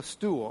couple of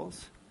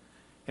stools,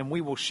 and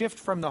we will shift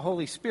from the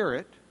Holy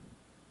Spirit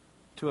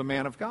to a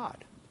man of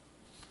God.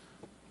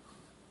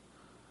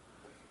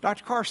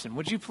 Dr. Carson,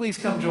 would you please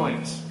come join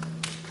us?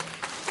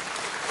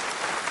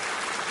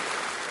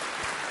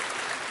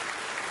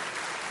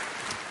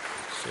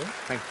 Sure.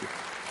 Thank you.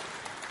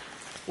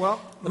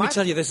 Well, let me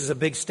tell you, this is a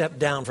big step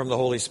down from the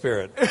Holy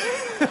Spirit.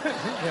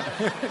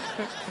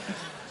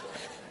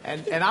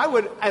 And I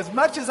would, as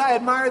much as I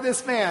admire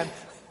this man,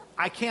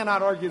 I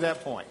cannot argue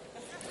that point.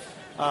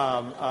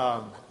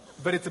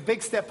 But it's a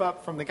big step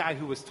up from the guy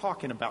who was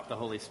talking about the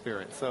Holy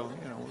Spirit. So,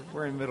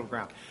 we're in middle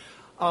ground.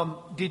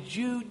 Did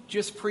you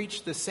just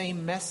preach the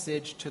same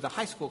message to the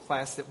high school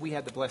class that we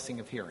had the blessing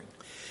of hearing?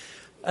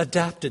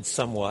 Adapted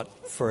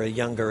somewhat for a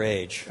younger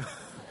age.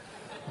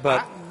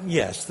 But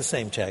yes, the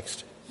same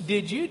text.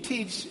 Did you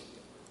teach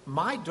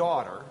my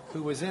daughter,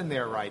 who was in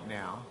there right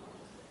now,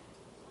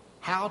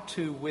 how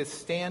to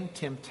withstand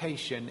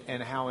temptation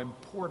and how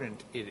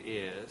important it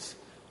is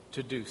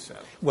to do so?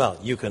 Well,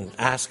 you can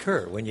ask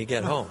her when you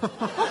get home.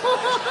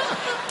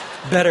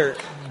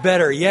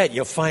 Better yet,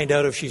 you'll find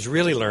out if she's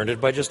really learned it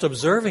by just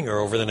observing her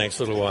over the next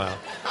little while.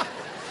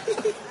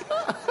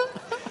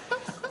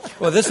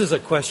 Well, this is a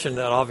question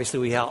that obviously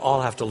we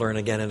all have to learn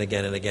again and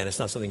again and again. It's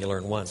not something you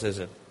learn once, is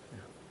it?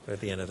 At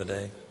the end of the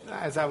day.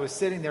 As I was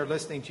sitting there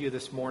listening to you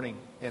this morning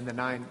in the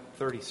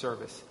 9:30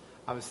 service,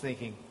 I was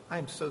thinking, I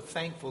am so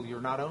thankful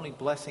you're not only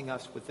blessing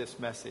us with this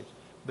message,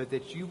 but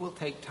that you will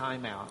take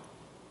time out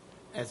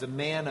as a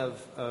man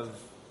of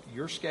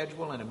your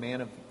schedule and a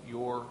man of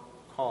your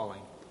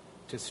calling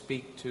to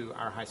speak to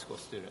our high school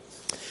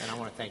students. And I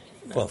want to thank you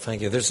for that. Well,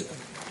 thank you.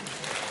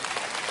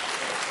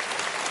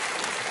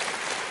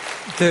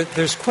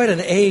 There's quite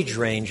an age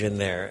range in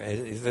there.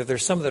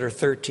 There's some that are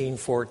 13,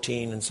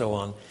 14, and so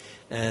on.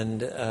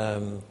 And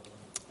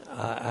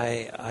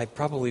I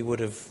probably would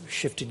have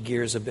shifted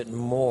gears a bit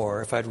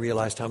more if I'd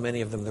realized how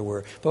many of them there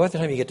were. But by the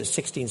time you get to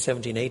 16,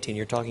 17, 18,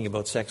 you're talking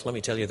about sex. Let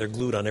me tell you, they're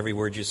glued on every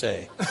word you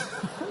say.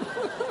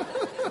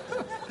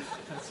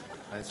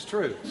 That's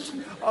true.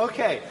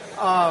 Okay.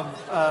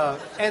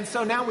 And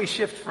so now we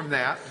shift from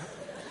that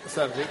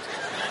subject.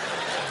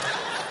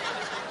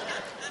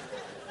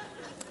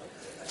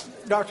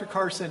 Dr.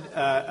 Carson,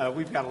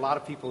 we've got a lot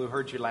of people who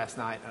heard you last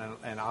night,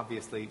 and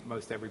obviously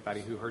most everybody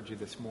who heard you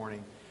this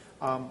morning.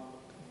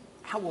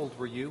 How old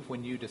were you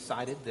when you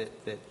decided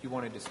that you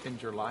wanted to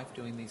spend your life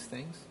doing these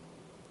things?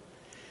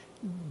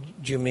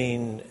 Do you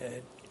mean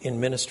in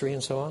ministry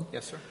and so on?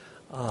 Yes, sir.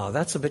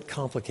 That's a bit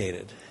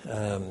complicated.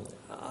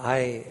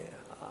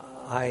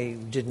 I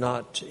did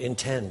not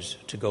intend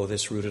to go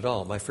this route at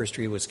all. My first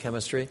degree was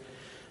chemistry,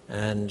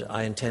 and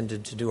I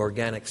intended to do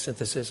organic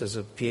synthesis as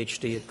a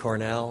PhD at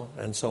Cornell,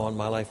 and so on.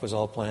 My life was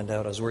all planned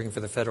out. I was working for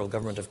the federal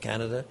government of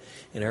Canada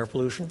in air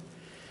pollution,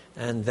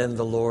 and then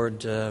the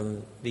Lord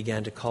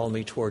began to call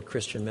me toward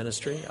Christian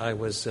ministry. I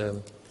was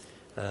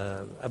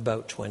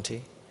about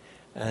 20,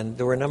 and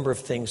there were a number of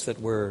things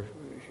that were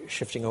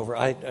shifting over.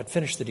 I'd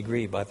finished the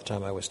degree by the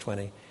time I was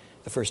 20,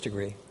 the first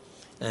degree,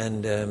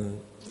 and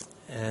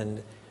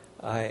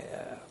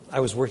I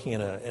was working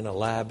in a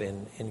lab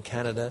in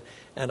Canada,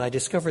 and I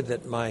discovered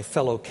that my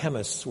fellow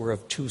chemists were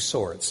of two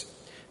sorts.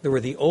 There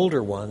were the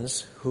older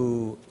ones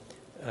who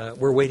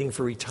were waiting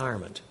for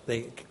retirement.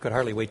 They could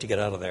hardly wait to get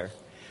out of there.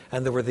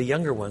 And there were the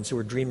younger ones who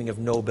were dreaming of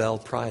Nobel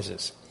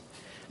Prizes.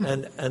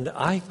 And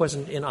I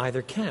wasn't in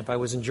either camp. I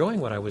was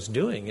enjoying what I was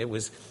doing. It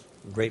was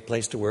a great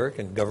place to work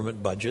and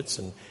government budgets,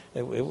 and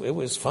it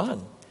was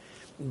fun.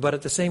 But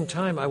at the same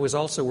time, I was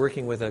also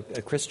working with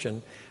a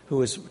Christian who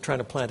was trying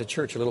to plant a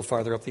church a little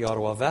farther up the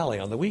Ottawa Valley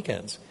on the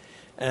weekends.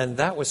 And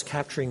that was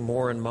capturing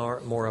more and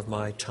more of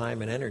my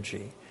time and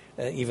energy,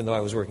 even though I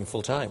was working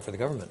full-time for the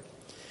government.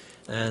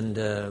 And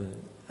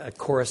a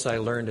chorus I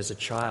learned as a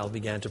child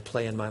began to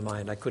play in my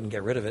mind. I couldn't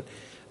get rid of it.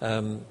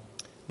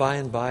 By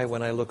and by,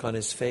 when I look on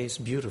his face,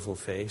 beautiful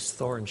face,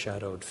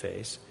 thorn-shadowed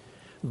face,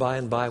 by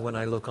and by, when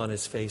I look on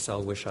his face,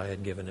 I'll wish I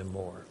had given him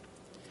more.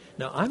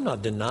 Now, I'm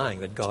not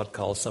denying that God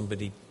calls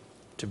somebody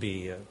to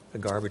be a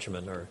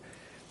garbageman or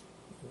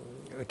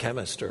a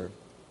chemist or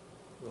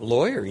a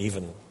lawyer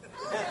even.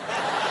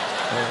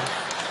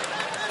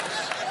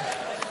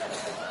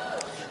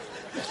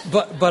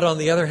 But on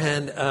the other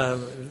hand,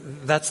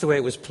 that's the way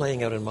it was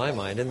playing out in my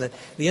mind. And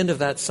the end of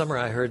that summer,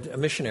 I heard a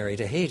missionary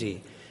to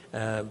Haiti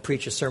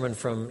preach a sermon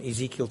from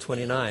Ezekiel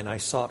 29. I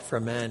sought for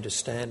a man to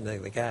stand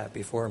in the gap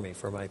before me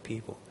for my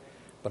people,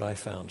 but I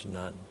found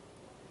none.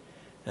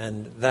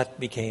 And that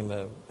became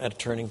a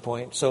turning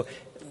point. So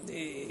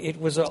it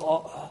was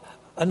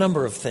a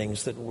number of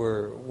things that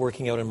were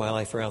working out in my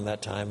life around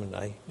that time, and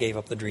I gave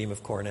up the dream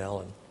of Cornell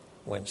and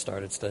went and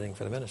started studying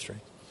for the ministry.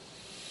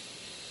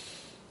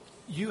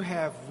 You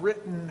have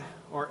written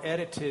or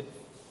edited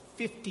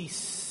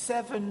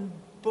 57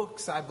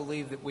 books, I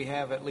believe, that we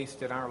have at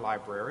least in our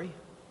library.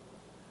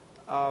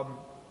 Do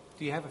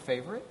you have a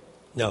favorite?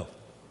 No.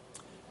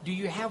 Do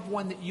you have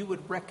one that you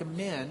would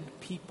recommend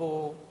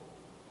people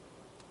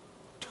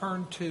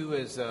turn to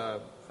as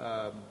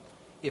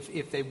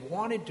if they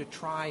wanted to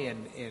try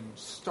and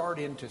start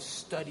into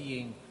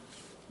studying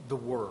the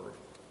Word?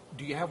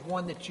 Do you have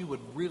one that you would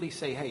really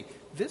say, hey,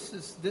 this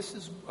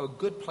is a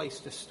good place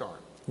to start?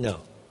 No.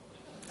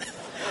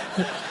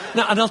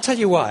 No, and I'll tell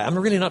you why. I'm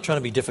really not trying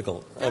to be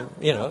difficult.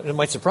 It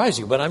might surprise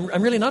you, but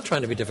I'm really not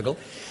trying to be difficult.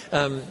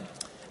 And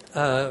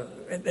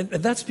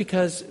that's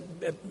because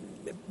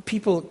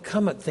people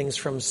come at things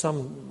from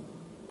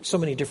so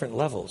many different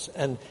levels,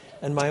 and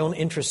my own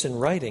interests in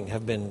writing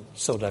have been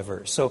so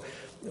diverse. So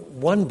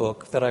one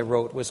book that I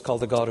wrote was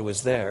called The God Who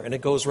Is There, and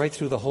it goes right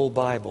through the whole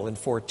Bible in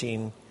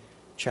 14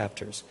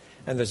 chapters.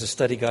 And there's a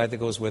study guide that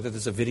goes with it.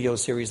 There's a video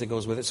series that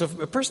goes with it. So if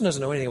a person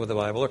doesn't know anything about the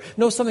Bible, or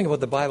knows something about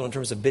the Bible in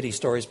terms of bitty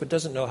stories, but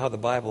doesn't know how the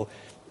Bible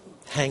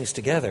hangs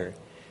together,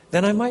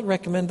 then I might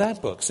recommend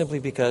that book, simply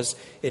because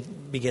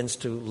it begins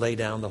to lay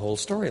down the whole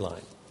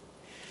storyline.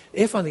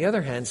 If, on the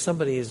other hand,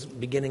 somebody is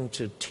beginning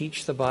to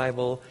teach the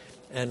Bible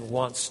and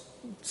wants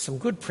some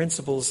good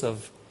principles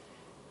of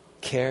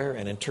care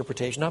and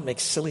interpretation, not make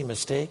silly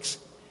mistakes,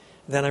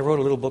 then I wrote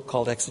a little book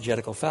called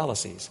Exegetical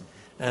Fallacies.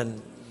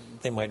 And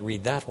they might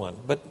read that one.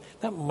 But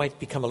that might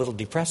become a little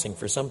depressing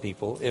for some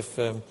people if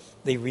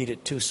they read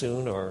it too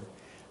soon or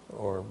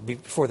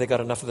before they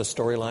got enough of the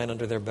storyline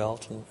under their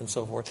belt and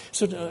so forth.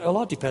 So a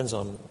lot depends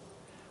on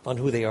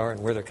who they are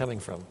and where they're coming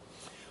from.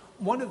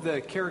 One of the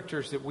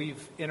characters that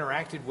we've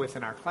interacted with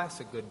in our class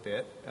a good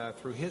bit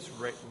through his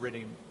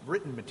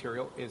written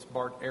material is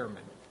Bart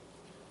Ehrman.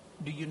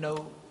 Do you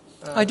know?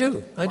 I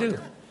do.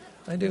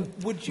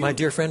 Would you, my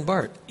dear friend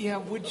Bart. Yeah.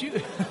 Would you?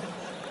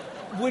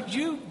 Would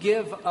you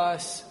give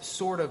us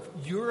sort of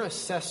your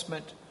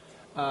assessment?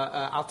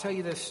 I'll tell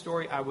you this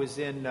story. I was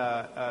in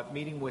a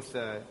meeting with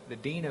the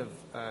dean of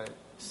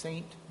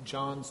St.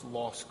 John's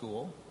Law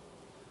School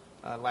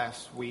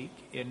last week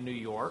in New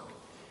York.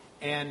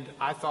 And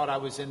I thought I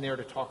was in there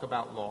to talk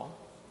about law.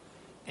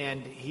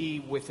 And he,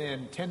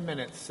 within 10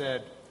 minutes,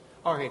 said,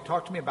 "Okay,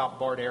 talk to me about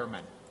Bart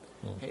Ehrman."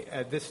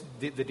 Hey,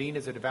 the dean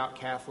is a devout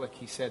Catholic.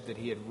 He said that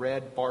he had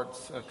read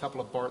a couple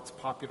of Bart's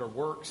popular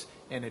works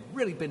and had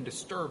really been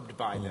disturbed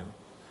by them,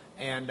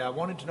 and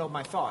wanted to know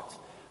my thoughts.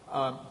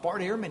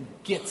 Bart Ehrman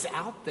gets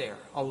out there.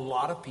 A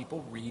lot of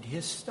people read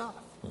his stuff.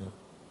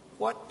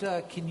 What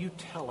can you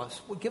tell us?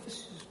 Well, give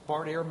us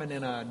Bart Ehrman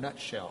in a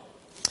nutshell.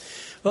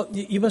 Well,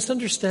 you must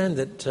understand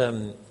that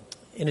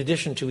in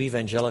addition to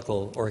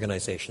evangelical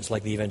organizations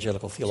like the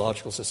Evangelical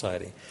Theological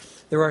Society,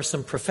 there are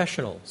some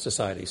professional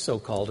societies,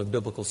 so-called, of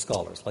biblical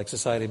scholars, like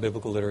Society of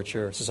Biblical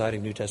Literature, Society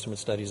of New Testament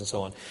Studies, and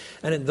so on.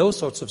 And in those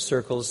sorts of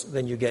circles,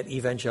 then you get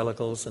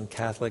evangelicals and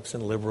Catholics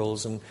and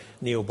liberals and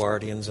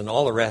Neo-Bartians and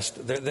all the rest.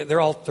 They're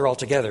all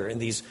together in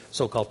these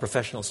so-called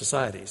professional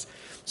societies.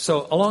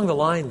 So along the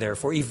line,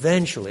 therefore,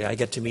 eventually I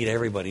get to meet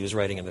everybody who's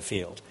writing in the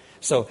field.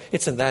 So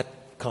it's in that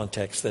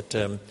context that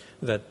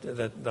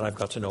I've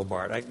got to know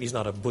Bart. He's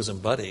not a bosom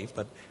buddy,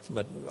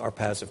 but our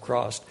paths have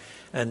crossed.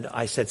 And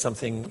I said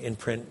something in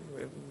print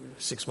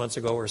 6 months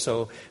ago or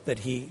so that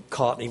he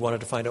caught, and he wanted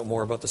to find out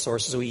more about the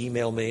sources, so he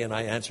emailed me, and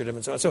I answered him,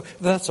 and so on. So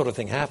that sort of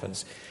thing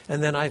happens.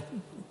 And then I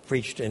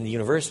preached in the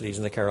universities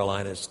in the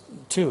Carolinas,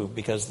 too,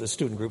 because the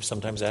student groups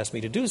sometimes ask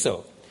me to do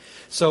so.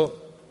 So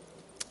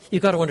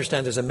you've got to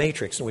understand there's a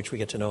matrix in which we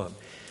get to know him.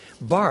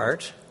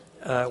 Bart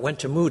went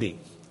to Moody,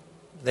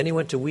 then he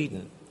went to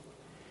Wheaton,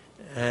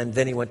 and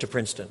then he went to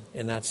Princeton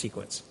in that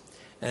sequence.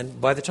 And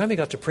by the time he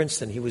got to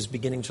Princeton, he was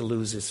beginning to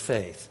lose his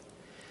faith.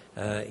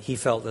 He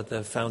felt that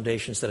the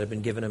foundations that had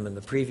been given him in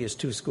the previous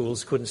two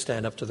schools couldn't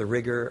stand up to the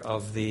rigor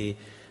of the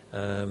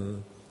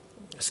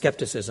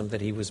skepticism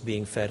that he was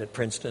being fed at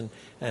Princeton.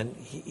 And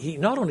he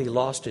not only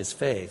lost his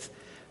faith,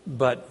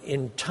 but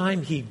in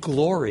time he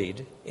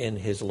gloried in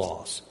his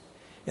loss.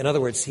 In other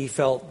words, he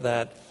felt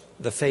that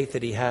the faith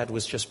that he had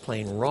was just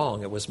plain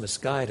wrong. It was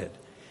misguided.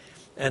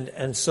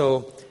 And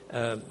so,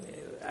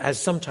 as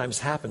sometimes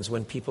happens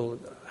when people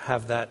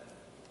have that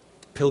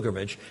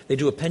pilgrimage, they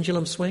do a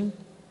pendulum swing.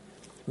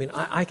 I mean,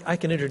 I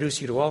can introduce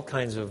you to all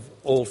kinds of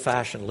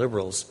old-fashioned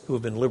liberals who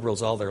have been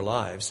liberals all their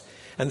lives,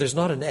 and there's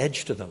not an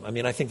edge to them. I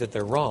mean, I think that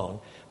they're wrong,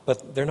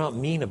 but they're not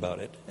mean about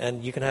it.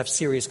 And you can have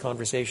serious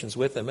conversations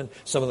with them, and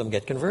some of them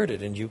get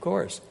converted in due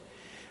course.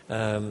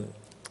 I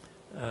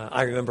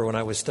remember when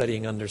I was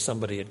studying under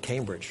somebody at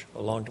Cambridge,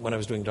 when I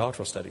was doing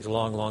doctoral studies, a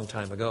long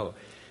time ago.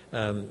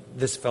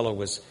 This fellow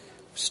was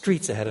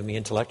streets ahead of me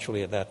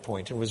intellectually at that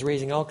point and was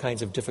raising all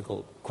kinds of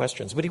difficult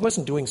questions. But he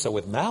wasn't doing so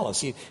with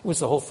malice. It was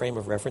the whole frame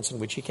of reference in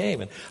which he came.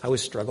 And I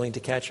was struggling to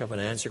catch up and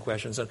answer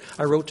questions. And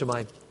I wrote to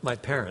my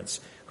parents,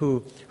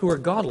 who were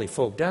godly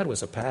folk. Dad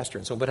was a pastor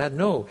and so on, but had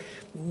no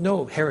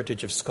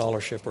heritage of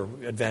scholarship or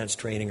advanced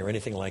training or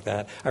anything like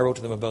that. I wrote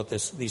to them about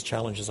these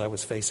challenges I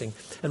was facing.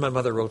 And my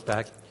mother wrote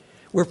back,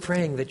 "We're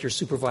praying that your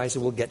supervisor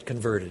will get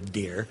converted,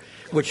 dear,"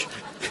 which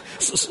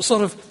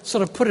sort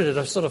of put it at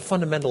a sort of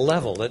fundamental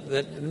level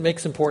that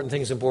makes important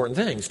things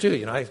too.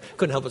 You know, I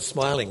couldn't help but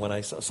smiling when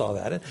I saw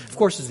that. And of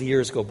course, as the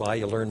years go by,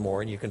 you learn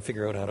more and you can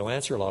figure out how to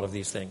answer a lot of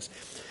these things.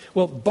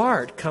 Well,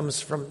 Bart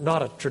comes from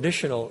not a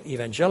traditional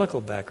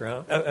evangelical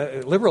background,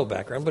 liberal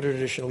background, but a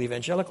traditional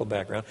evangelical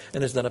background,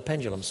 and has done a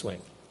pendulum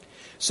swing.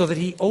 So that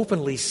he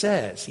openly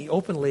says, he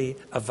openly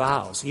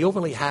avows, he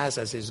openly has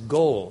as his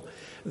goal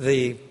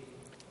the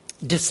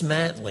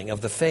dismantling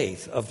of the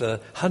faith of the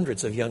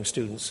hundreds of young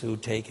students who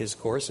take his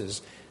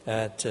courses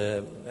in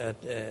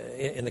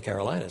the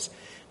Carolinas.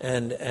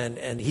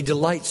 And he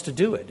delights to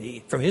do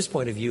it. From his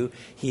point of view,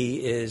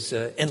 he is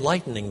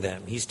enlightening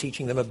them. He's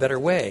teaching them a better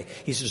way.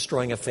 He's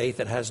destroying a faith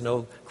that has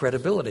no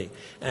credibility.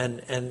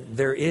 And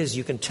there is,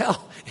 you can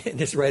tell in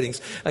his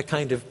writings, a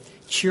kind of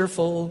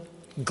cheerful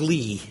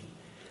glee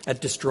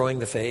at destroying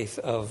the faith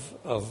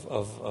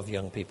of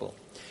young people.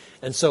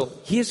 And so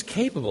he is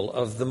capable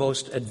of the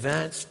most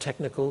advanced,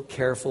 technical,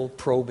 careful,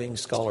 probing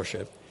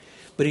scholarship,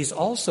 but he's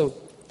also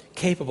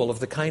capable of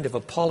the kind of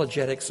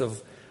apologetics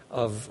of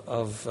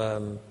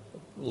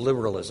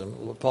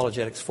liberalism,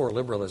 apologetics for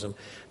liberalism,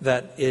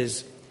 that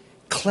is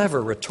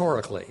clever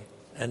rhetorically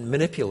and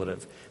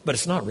manipulative, but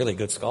it's not really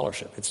good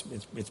scholarship.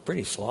 It's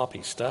pretty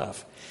sloppy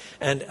stuff.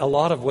 And a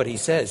lot of what he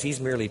says,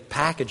 he's merely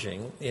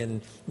packaging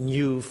in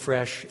new,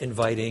 fresh,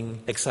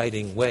 inviting,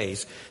 exciting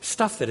ways,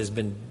 stuff that has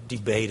been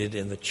debated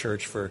in the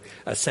church for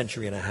a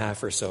century and a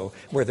half or so,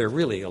 where there are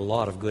really a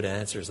lot of good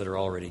answers that are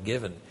already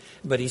given.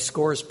 But he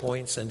scores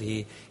points, and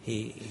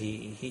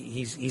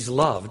he's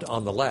loved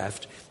on the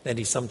left, and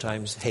he's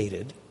sometimes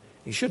hated.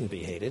 He shouldn't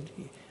be hated.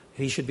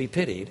 He should be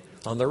pitied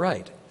on the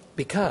right.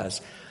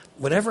 Because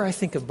whenever I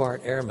think of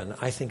Bart Ehrman,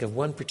 I think of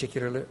one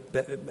particular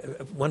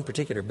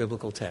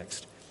biblical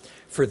text.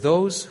 For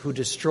those who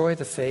destroy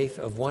the faith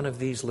of one of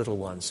these little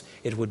ones,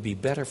 it would be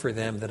better for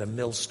them that a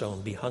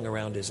millstone be hung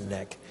around his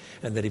neck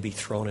and that he be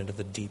thrown into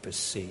the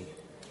deepest sea.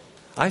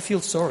 I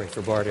feel sorry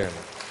for Bart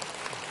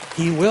Ehrman.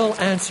 He will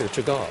answer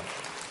to God.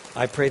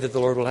 I pray that the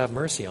Lord will have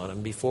mercy on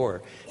him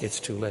before it's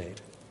too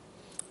late.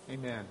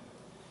 Amen.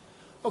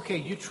 Okay,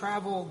 you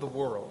travel the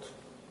world.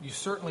 You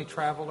certainly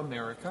travel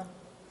America.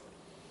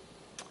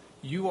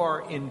 You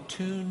are in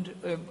tuned.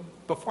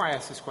 Before I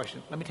ask this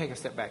question, let me take a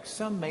step back.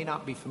 Some may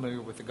not be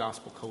familiar with the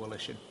Gospel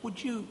Coalition.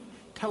 Would you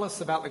tell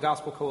us about the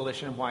Gospel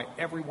Coalition and why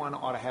everyone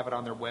ought to have it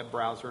on their web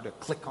browser to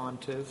click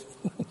onto?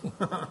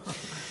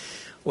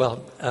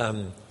 Well,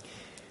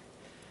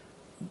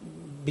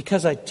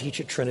 because I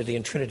teach at Trinity,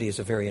 and Trinity is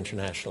a very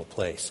international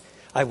place,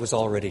 I was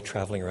already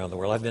traveling around the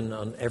world. I've been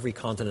on every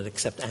continent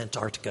except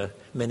Antarctica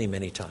many,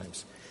 many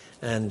times.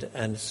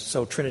 And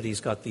so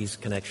Trinity's got these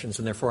connections,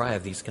 and therefore I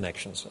have these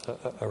connections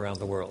around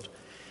the world.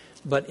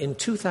 But in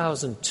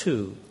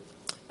 2002,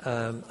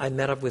 I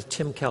met up with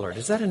Tim Keller.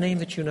 Is that a name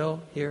that you know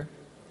here?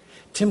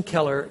 Tim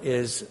Keller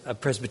is a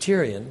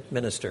Presbyterian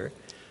minister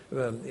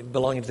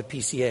belonging to the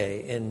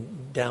PCA in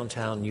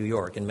downtown New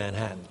York, in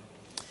Manhattan.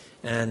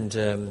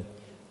 And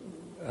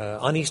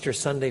on Easter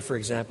Sunday, for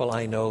example,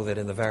 I know that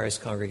in the various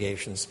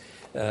congregations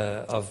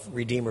of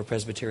Redeemer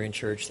Presbyterian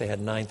Church, they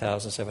had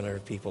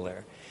 9,700 people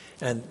there.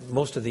 And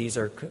most of these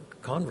are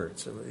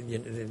converts.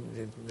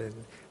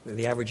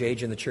 The average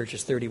age in the church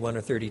is 31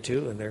 or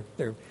 32, and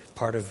they're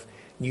part of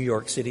New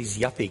York City's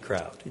yuppie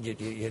crowd.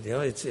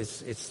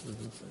 It's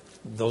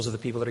those are the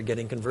people that are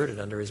getting converted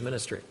under his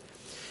ministry.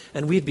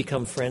 And we had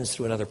become friends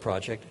through another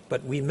project,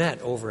 but we met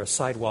over a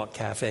sidewalk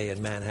cafe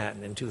in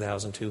Manhattan in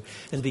 2002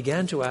 and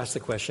began to ask the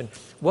question,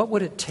 what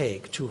would it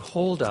take to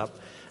hold up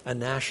a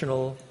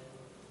national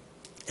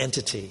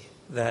entity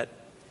that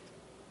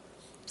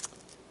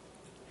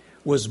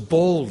was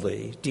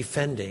boldly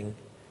defending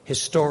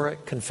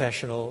historic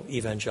confessional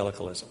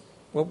evangelicalism?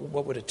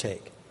 What would it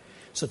take?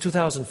 So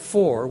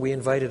 2004, we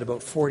invited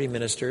about 40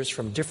 ministers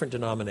from different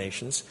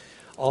denominations,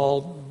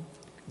 all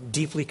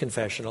deeply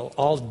confessional,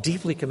 all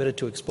deeply committed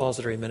to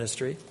expository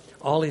ministry,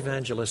 all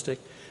evangelistic,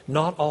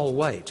 not all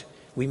white.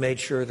 We made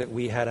sure that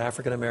we had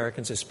African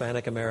Americans,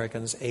 Hispanic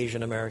Americans,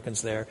 Asian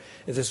Americans there.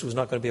 This was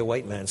not going to be a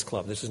white man's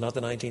club. This is not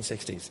the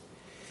 1960s.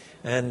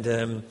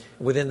 And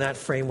within that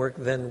framework,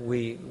 then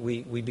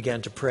we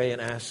began to pray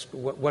and ask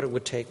what it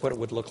would take, what it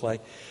would look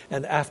like.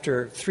 And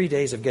after 3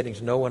 days of getting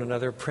to know one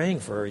another,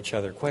 praying for each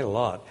other quite a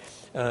lot,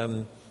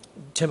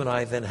 Tim and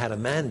I then had a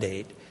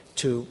mandate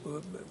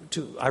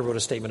I wrote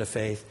a statement of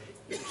faith.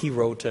 He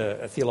wrote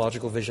a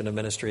theological vision of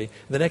ministry.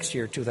 The next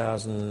year,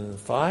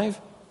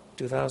 2005,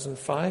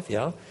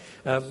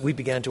 we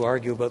began to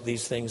argue about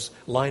these things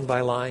line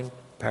by line,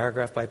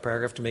 paragraph by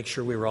paragraph, to make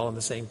sure we were all on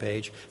the same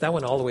page. That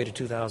went all the way to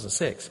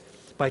 2006.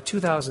 By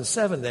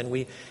 2007,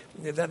 then,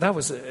 that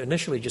was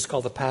initially just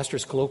called the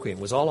Pastor's Colloquium. It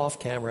was all off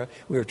camera.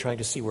 We were trying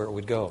to see where it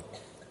would go.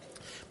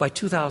 By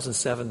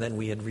 2007, then,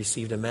 we had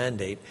received a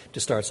mandate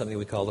to start something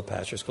we call the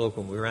Pastor's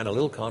Colloquium. We ran a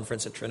little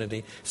conference at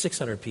Trinity,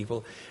 600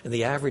 people, and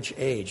the average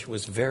age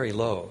was very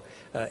low.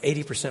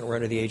 80% were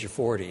under the age of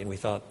 40, and we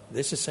thought,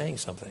 this is saying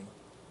something.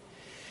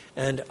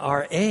 And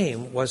our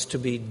aim was to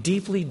be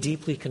deeply,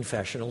 deeply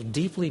confessional,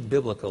 deeply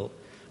biblical,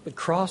 but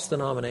cross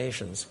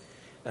denominations,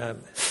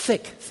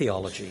 thick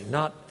theology,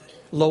 not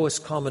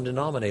lowest common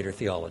denominator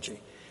theology,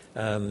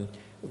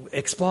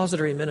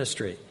 expository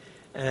ministry,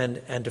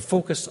 and to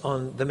focus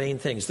on the main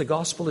things. The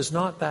gospel is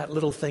not that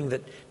little thing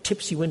that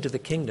tips you into the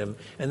kingdom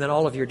and then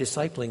all of your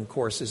discipling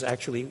courses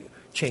actually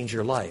change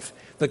your life.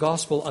 The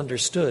gospel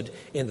understood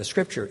in the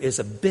scripture is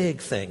a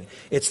big thing.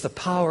 It's the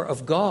power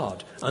of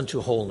God unto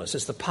wholeness.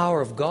 It's the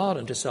power of God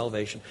unto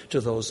salvation to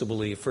those who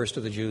believe, first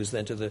to the Jews,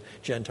 then to the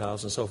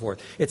Gentiles, and so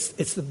forth.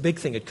 It's the big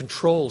thing. It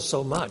controls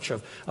so much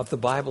of the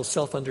Bible's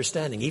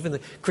self-understanding. Even the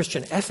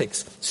Christian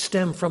ethics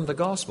stem from the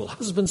gospel.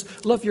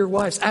 Husbands, love your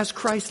wives as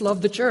Christ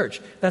loved the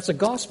church. That's a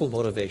gospel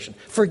motivation.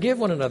 Forgive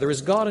one another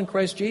as God in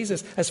Christ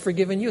Jesus has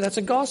forgiven you. That's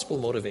a gospel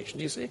motivation.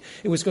 Do you see?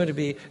 It was going to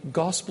be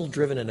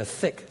gospel-driven in a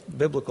thick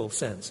biblical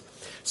sense.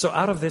 So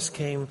out of this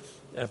came,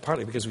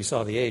 partly because we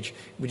saw the age,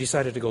 we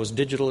decided to go as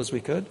digital as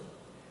we could.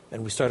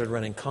 and we started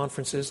running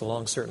conferences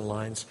along certain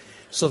lines,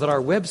 so that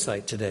our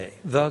website today,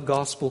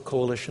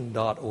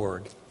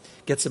 thegospelcoalition.org,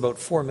 gets about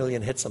 4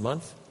 million hits a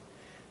month.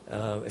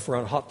 If we're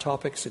on Hot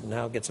Topics, it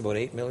now gets about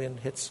 8 million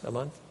hits a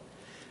month.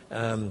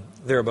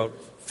 There are about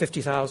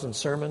 50,000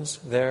 sermons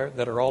there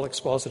that are all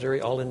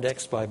expository, all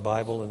indexed by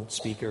Bible and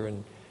speaker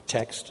and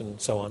text and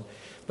so on.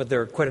 But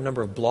there are quite a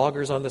number of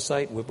bloggers on the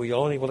site. We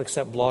only will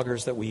accept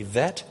bloggers that we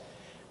vet,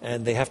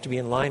 and they have to be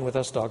in line with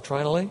us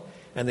doctrinally,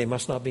 and they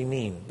must not be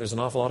mean. There's an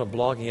awful lot of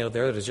blogging out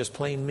there that is just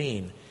plain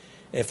mean.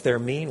 If they're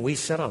mean, we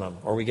sit on them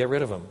or we get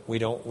rid of them. We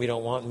don't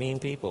want mean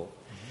people.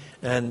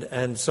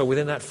 And so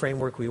within that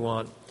framework, we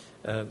want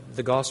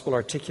the gospel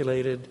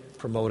articulated,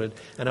 promoted,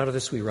 and out of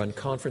this we run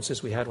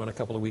conferences. We had one a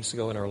couple of weeks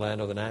ago in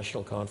Orlando, the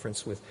national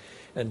conference,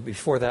 and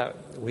before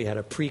that we had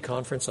a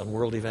pre-conference on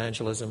world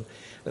evangelism.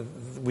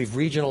 We've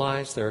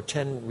regionalized. There are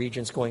 10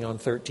 regions going on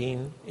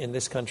 13 in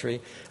this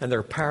country, and there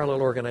are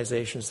parallel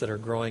organizations that are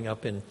growing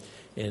up in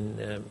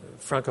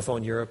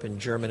Francophone Europe, in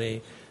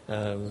Germany,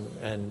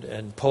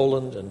 and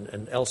Poland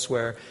and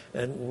elsewhere,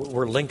 and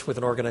we're linked with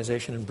an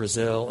organization in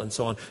Brazil and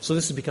so on. So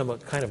this has become a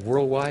kind of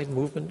worldwide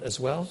movement as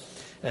well,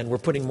 and we're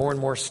putting more and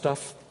more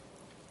stuff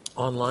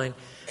online.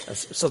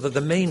 So that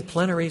the main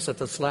plenaries at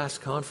this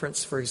last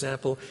conference, for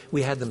example,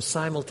 we had them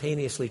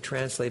simultaneously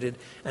translated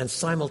and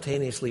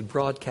simultaneously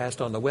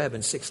broadcast on the web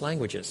in 6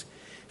 languages.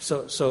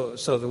 So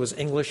there was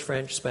English,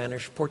 French,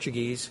 Spanish,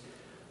 Portuguese,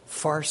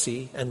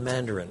 Farsi, and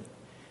Mandarin.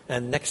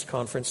 And the next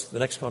conference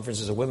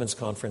is a women's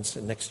conference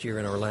next year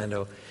in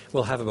Orlando.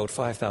 We'll have about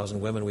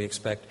 5,000 women, we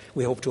expect.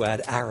 We hope to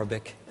add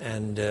Arabic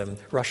and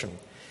Russian.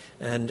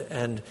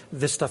 And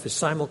this stuff is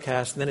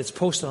simulcast, and then it's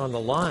posted on the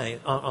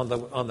line, on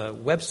the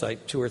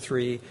website 2 or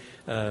 3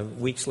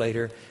 weeks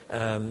later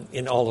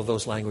in all of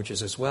those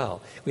languages as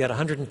well. We had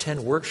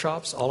 110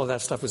 workshops. All of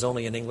that stuff was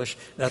only in English.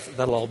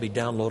 That'll all be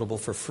downloadable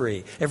for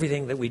free.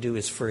 Everything that we do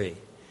is free.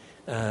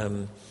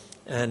 And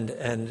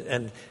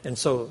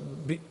so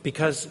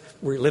because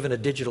we live in a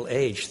digital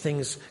age,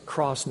 things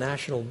cross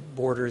national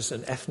borders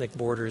and ethnic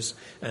borders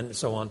and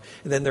so on.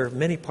 And then there are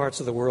many parts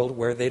of the world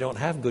where they don't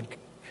have good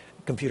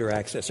computer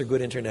access or good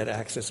internet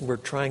access, and we're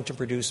trying to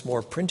produce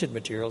more printed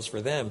materials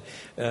for them.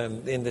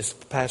 In this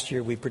past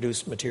year, we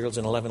produced materials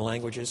in 11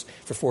 languages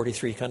for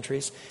 43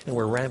 countries, and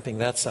we're ramping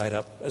that side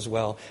up as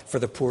well for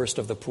the poorest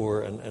of the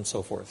poor and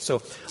so forth.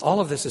 So all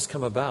of this has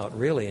come about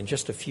really in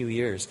just a few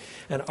years,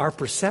 and our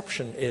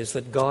perception is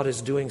that God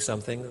is doing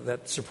something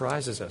that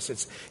surprises us.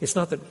 It's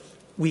not that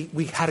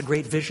we had a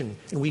great vision,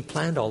 and we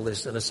planned all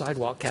this in a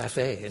sidewalk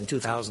cafe in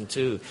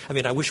 2002. I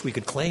mean, I wish we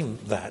could claim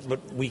that,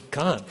 but we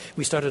can't.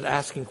 We started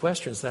asking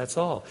questions, that's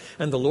all.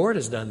 And the Lord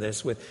has done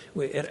this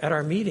at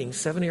our meetings,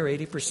 70 or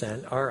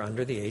 80% are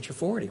under the age of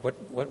 40.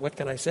 What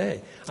can I say?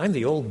 I'm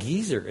the old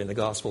geezer in the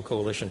Gospel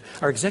Coalition.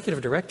 Our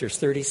executive director is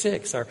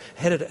 36. Our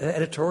head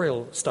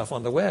editorial stuff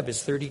on the web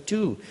is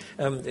 32.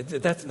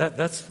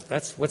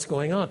 That's what's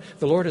going on.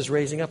 The Lord is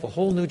raising up a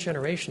whole new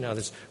generation now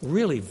that's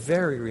really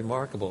very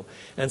remarkable.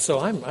 And so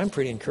I'm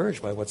pretty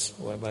encouraged by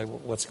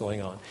what's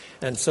going on.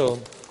 And so...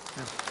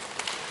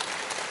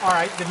 All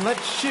right, then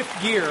let's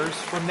shift gears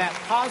from that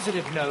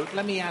positive note.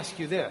 Let me ask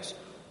you this.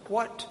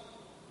 What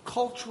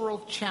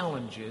cultural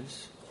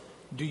challenges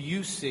do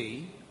you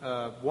see,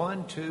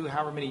 1, 2,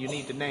 however many you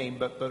need to name,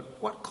 but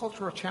what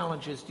cultural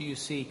challenges do you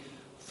see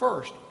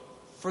first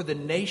for the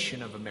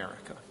nation of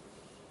America?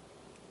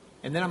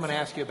 And then I'm going to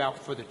ask you about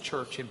for the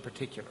church in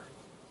particular.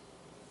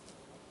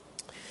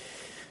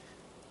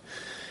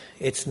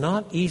 It's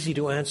not easy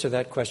to answer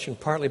that question,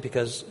 partly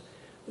because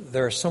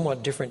there are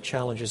somewhat different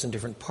challenges in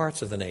different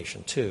parts of the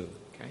nation, too.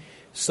 Okay.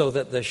 So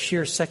that the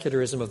sheer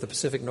secularism of the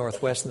Pacific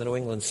Northwest and the New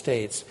England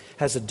states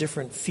has a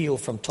different feel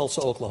from Tulsa,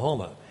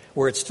 Oklahoma,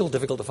 where it's still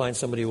difficult to find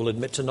somebody who will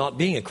admit to not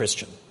being a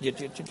Christian. You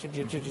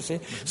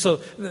see? So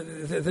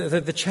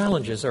the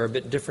challenges are a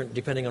bit different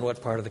depending on what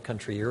part of the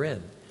country you're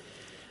in.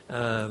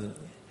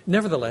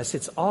 Nevertheless,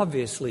 it's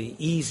obviously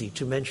easy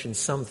to mention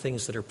some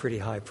things that are pretty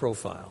high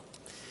profile.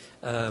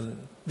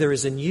 There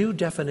is a new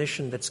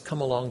definition that's come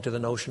along to the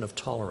notion of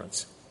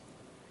tolerance.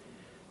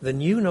 The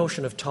new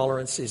notion of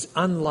tolerance is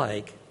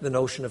unlike the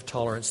notion of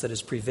tolerance that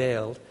has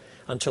prevailed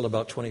until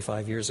about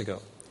 25 years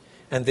ago.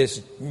 And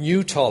this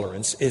new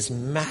tolerance is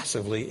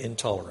massively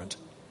intolerant.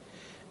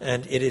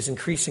 And it is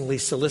increasingly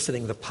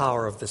soliciting the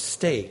power of the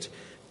state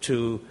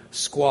to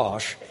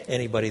squash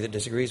anybody that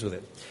disagrees with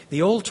it.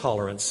 The old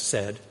tolerance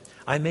said,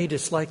 I may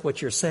dislike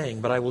what you're saying,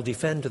 but I will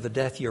defend to the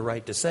death your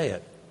right to say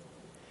it.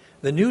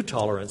 The new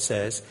tolerance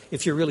says,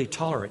 if you're really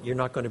tolerant, you're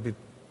not going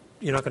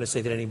to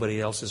say that anybody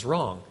else is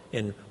wrong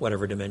in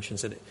whatever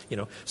dimensions it.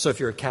 So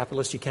if you're a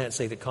capitalist, you can't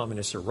say that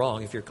communists are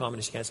wrong. If you're a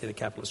communist, you can't say that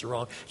capitalists are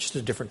wrong. It's just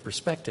a different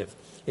perspective.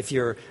 If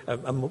you're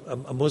a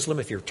Muslim,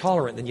 if you're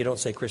tolerant, then you don't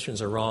say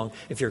Christians are wrong.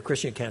 If you're a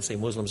Christian, you can't say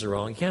Muslims are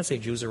wrong. You can't say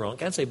Jews are wrong. You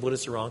can't say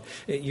Buddhists are wrong.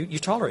 You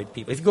tolerate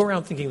people. If you go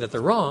around thinking that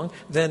they're wrong,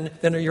 then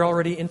you're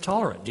already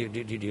intolerant. Do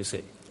you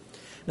see?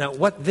 Now,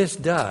 what this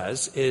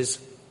does is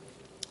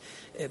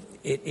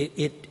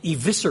it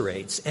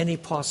eviscerates any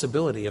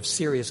possibility of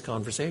serious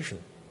conversation.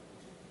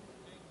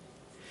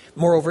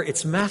 Moreover,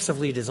 it's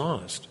massively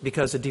dishonest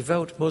because a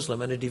devout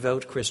Muslim and a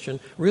devout Christian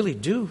really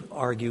do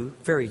argue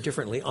very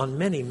differently on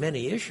many,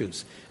 many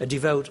issues. A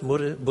devout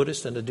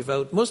Buddhist and a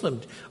devout Muslim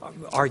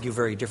argue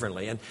very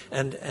differently.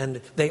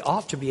 And they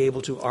ought to be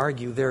able to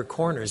argue their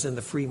corners in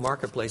the free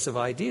marketplace of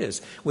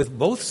ideas, with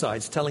both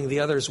sides telling the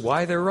others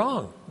why they're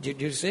wrong. Do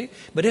you see?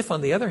 But if,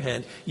 on the other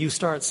hand, you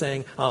start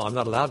saying, oh, I'm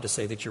not allowed to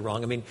say that you're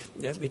wrong. I mean,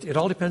 it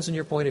all depends on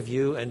your point of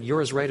view, and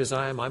you're as right as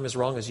I am, I'm as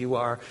wrong as you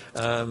are.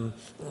 Then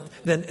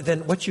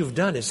what you've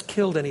done is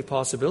killed any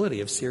possibility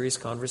of serious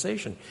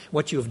conversation.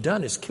 What you've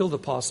done is killed the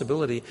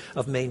possibility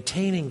of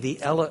maintaining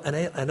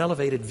an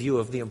elevated view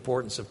of the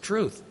importance of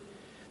truth.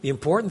 The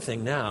important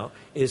thing now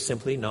is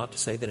simply not to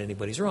say that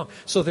anybody's wrong.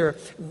 So there are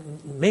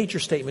major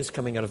statements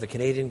coming out of the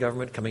Canadian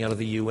government, coming out of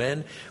the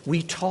UN.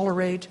 We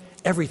tolerate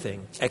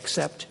everything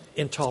except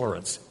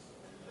intolerance.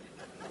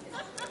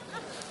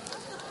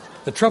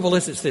 The trouble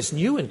is, it's this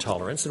new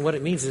intolerance, and what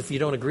it means is if you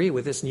don't agree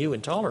with this new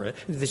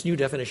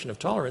definition of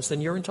tolerance,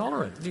 then you're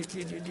intolerant. Do you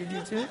see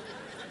it?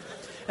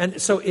 And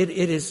so it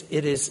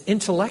is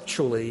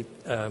intellectually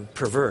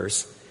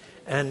perverse,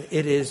 and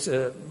it is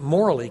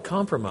morally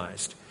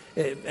compromised.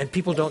 And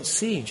people don't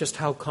see just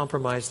how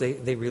compromised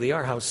they really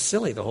are, how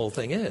silly the whole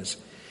thing is.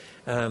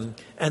 And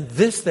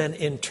this then,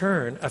 in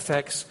turn,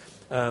 affects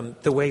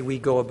the way we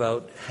go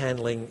about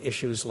handling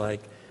issues like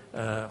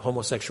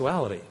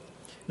homosexuality.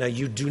 Now,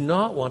 you do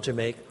not want to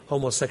make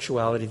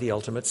homosexuality the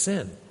ultimate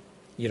sin.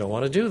 You don't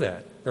want to do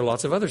that. There are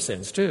lots of other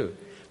sins, too.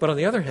 But on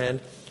the other hand,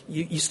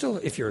 you still,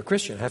 if you're a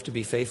Christian, have to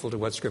be faithful to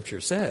what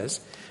Scripture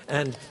says.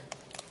 And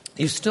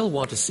you still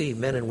want to see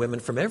men and women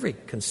from every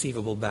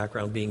conceivable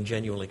background being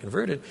genuinely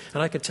converted.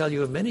 And I could tell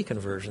you of many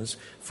conversions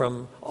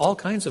from all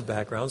kinds of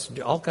backgrounds,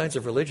 all kinds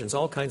of religions,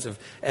 all kinds of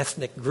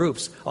ethnic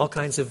groups, all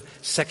kinds of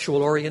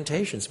sexual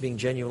orientations being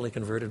genuinely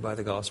converted by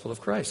the gospel of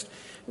Christ,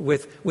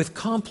 with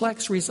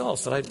complex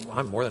results that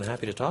I'm more than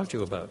happy to talk to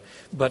you about.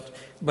 But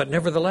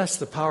nevertheless,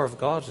 the power of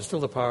God is still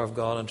the power of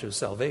God unto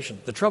salvation.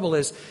 The trouble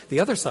is, the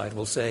other side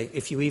will say,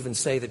 if you even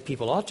say that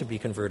people ought to be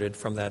converted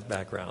from that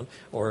background,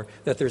 or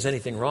that there's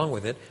anything wrong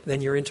with it,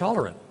 then you're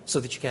intolerant, so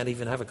that you can't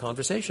even have a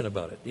conversation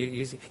about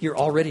it. You're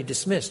already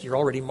dismissed. You're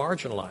already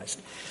marginalized.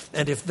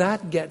 And if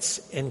that gets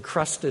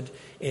encrusted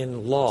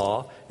in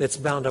law that's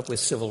bound up with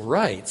civil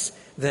rights,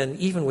 then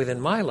even within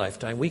my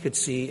lifetime, we could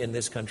see in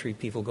this country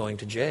people going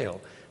to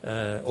jail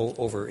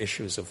over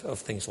issues of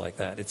things like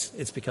that.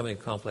 It's becoming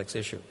a complex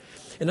issue.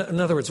 In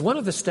other words, one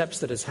of the steps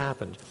that has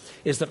happened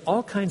is that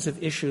all kinds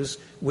of issues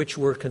which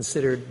were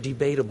considered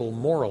debatable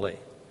morally,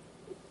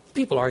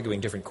 people arguing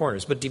different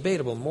corners, but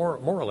debatable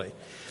morally,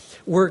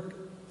 were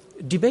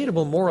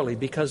debatable morally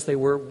because they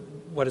were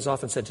what is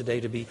often said today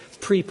to be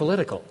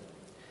pre-political.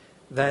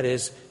 That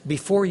is,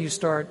 before you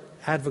start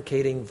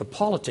advocating the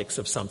politics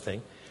of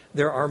something,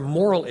 there are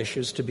moral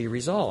issues to be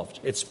resolved.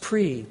 It's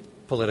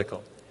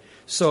pre-political.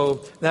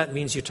 So that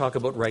means you talk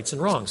about rights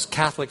and wrongs.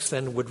 Catholics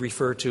then would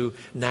refer to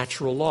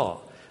natural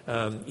law.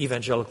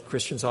 Evangelical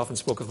Christians often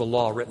spoke of the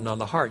law written on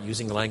the heart,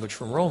 using the language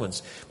from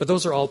Romans. But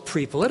those are all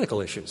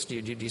pre-political issues. Do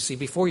you see?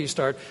 Before you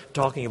start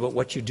talking about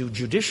what you do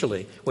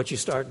judicially, what you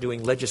start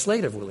doing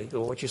legislatively,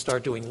 or what you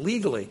start doing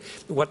legally,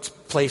 what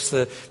place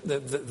the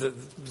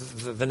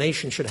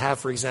nation should have,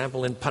 for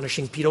example, in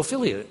punishing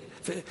pedophilia.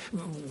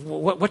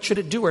 What should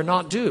it do or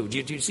not do? Do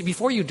you see?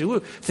 Before you do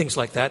things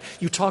like that,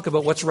 you talk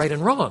about what's right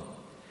and wrong.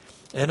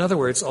 In other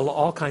words,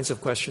 all kinds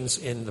of questions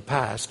in the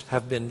past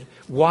have been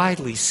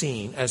widely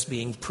seen as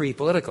being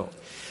pre-political.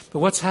 But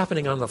what's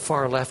happening on the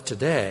far left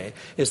today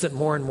is that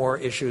more and more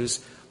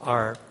issues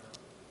are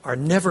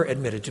never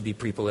admitted to be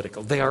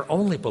pre-political. They are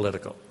only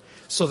political.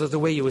 So that the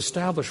way you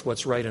establish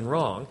what's right and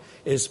wrong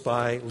is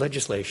by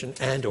legislation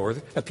and or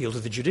appeal to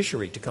the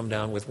judiciary to come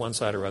down with one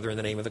side or other in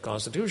the name of the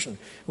Constitution,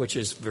 which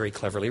is very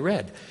cleverly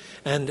read.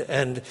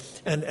 And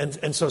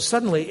so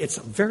suddenly it's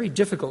very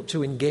difficult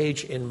to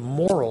engage in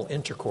moral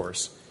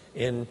intercourse,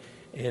 in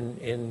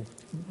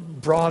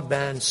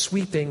broadband,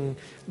 sweeping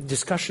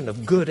discussion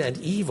of good and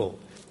evil.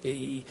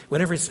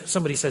 Whenever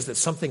somebody says that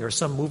something or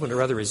some movement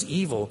or other is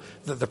evil,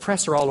 the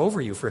press are all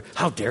over you for,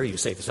 how dare you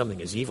say that something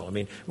is evil? I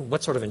mean,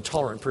 what sort of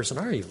intolerant person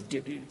are you?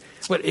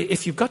 But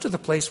if you've got to the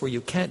place where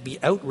you can't be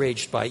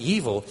outraged by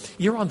evil,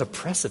 you're on the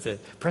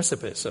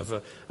precipice of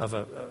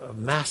a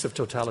massive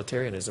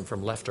totalitarianism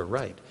from left or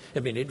right.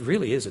 I mean, it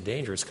really is a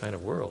dangerous kind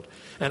of world.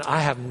 And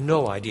I have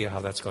no idea how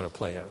that's going to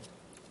play out.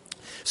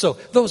 So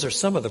those are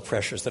some of the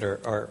pressures that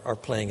are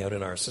playing out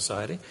in our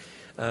society.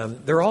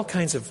 There are all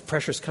kinds of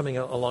pressures coming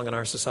along in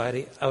our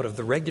society out of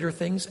the regular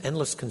things,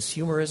 endless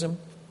consumerism,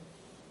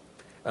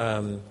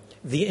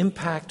 the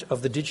impact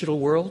of the digital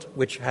world,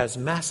 which has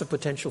massive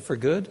potential for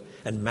good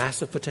and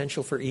massive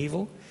potential for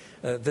evil.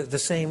 The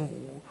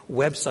same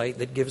website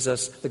that gives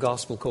us the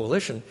Gospel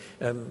Coalition,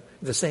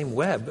 the same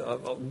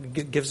web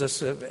gives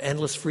us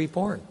endless free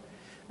porn.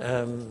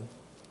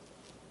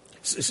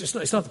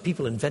 It's not that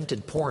people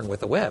invented porn with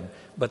the web,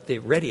 but the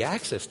ready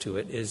access to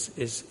it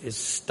is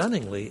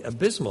stunningly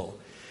abysmal.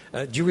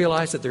 Do you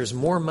realize that there's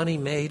more money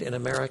made in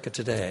America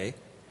today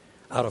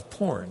out of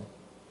porn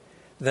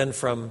than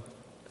from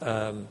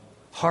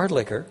hard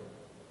liquor,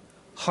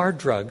 hard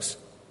drugs,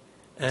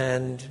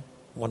 and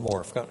one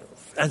more,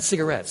 and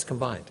cigarettes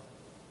combined.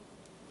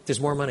 There's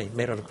more money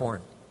made out of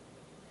porn.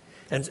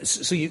 And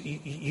so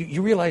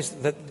you realize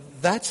that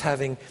that's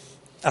having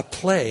a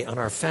play on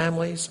our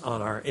families,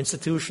 on our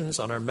institutions,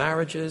 on our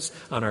marriages,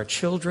 on our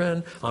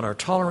children, on our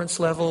tolerance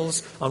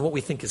levels, on what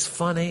we think is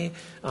funny,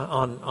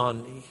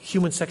 on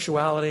human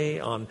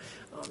sexuality, on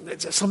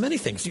so many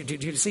things. Do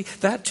you see?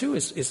 That too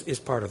is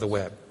part of the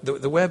web.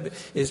 The web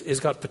is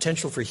got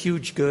potential for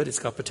huge good. It's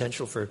got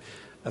potential for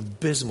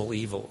abysmal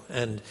evil,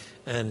 and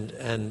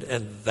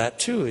that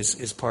too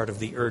is part of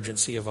the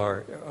urgency of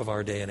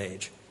our day and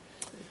age.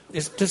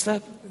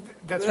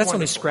 That's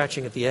only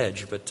scratching at the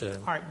edge, but all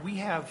right, we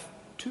have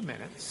 2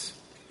 minutes.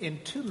 In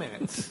 2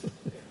 minutes,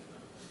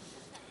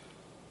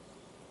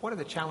 what are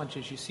the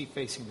challenges you see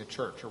facing the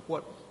church, or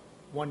what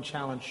one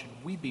challenge should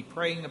we be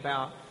praying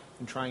about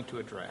and trying to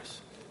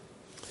address?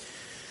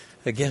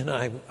 Again,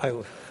 I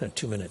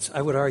 2 minutes.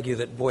 I would argue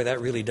that, boy,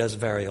 that really does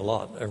vary a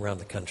lot around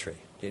the country.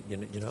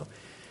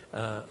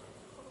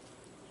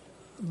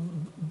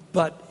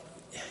 But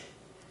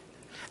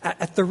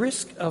at the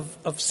risk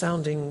of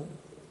sounding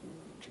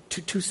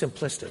too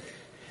simplistic,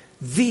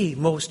 the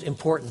most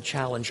important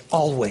challenge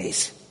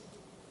always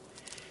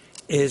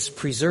is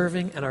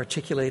preserving and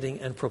articulating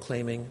and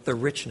proclaiming the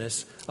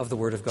richness of the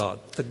Word of God,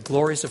 the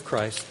glories of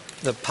Christ,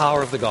 the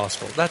power of the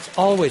gospel. That's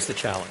always the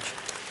challenge.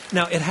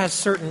 Now, it has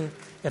certain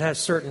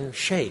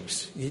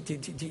shapes,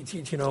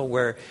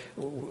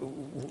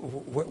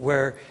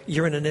 where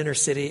you're in an inner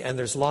city and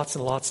there's lots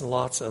and lots and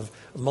lots of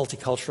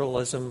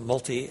multiculturalism,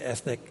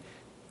 multi-ethnic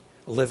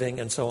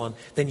living, and so on.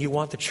 Then you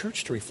want the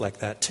church to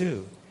reflect that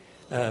too.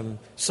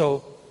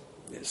 So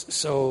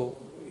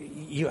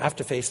you have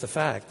to face the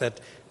fact that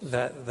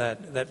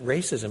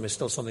racism is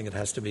still something that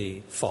has to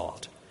be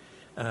fought.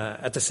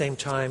 At the same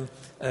time,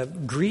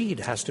 greed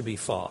has to be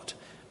fought.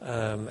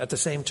 At the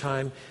same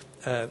time,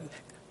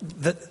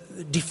 the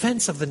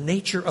defense of the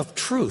nature of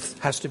truth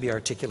has to be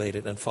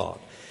articulated and fought.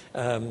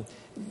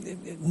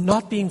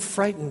 Not being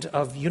frightened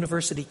of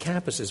university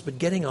campuses, but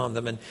getting on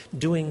them and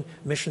doing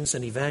missions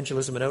and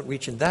evangelism and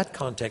outreach in that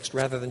context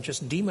rather than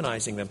just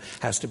demonizing them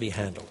has to be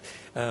handled.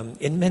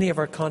 In many of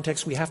our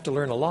contexts, we have to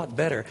learn a lot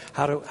better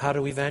how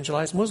to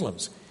evangelize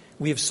Muslims.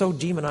 We have so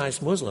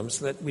demonized Muslims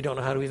that we don't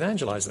know how to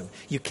evangelize them.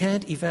 You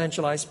can't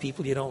evangelize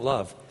people you don't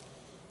love.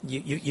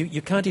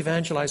 You can't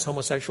evangelize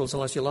homosexuals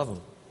unless you love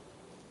them.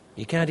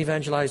 You can't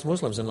evangelize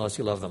Muslims unless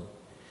you love them.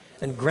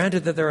 And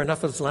granted that there are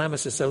enough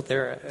Islamicists out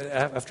there,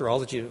 after all,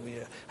 that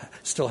you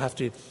still have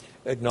to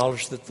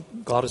acknowledge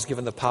that God has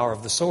given the power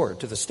of the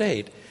sword to the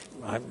state.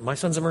 My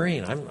son's a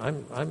Marine.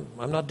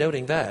 I'm not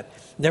doubting that.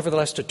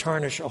 Nevertheless, to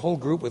tarnish a whole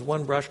group with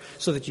one brush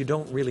so that you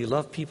don't really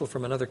love people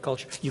from another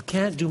culture. You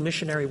can't do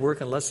missionary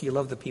work unless you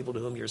love the people to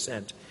whom you're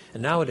sent.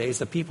 And nowadays,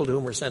 the people to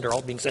whom we're sent are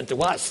all being sent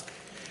to us.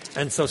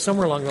 And so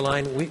somewhere along the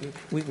line,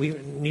 we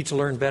need to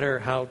learn better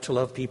how to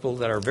love people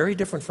that are very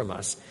different from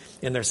us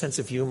in their sense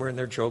of humor and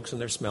their jokes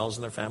and their smells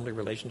and their family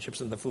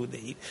relationships and the food they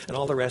eat and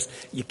all the rest.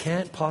 You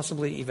can't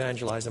possibly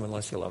evangelize them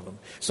unless you love them.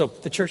 So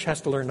the church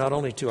has to learn not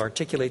only to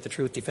articulate the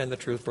truth, defend the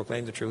truth,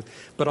 proclaim the truth,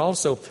 but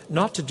also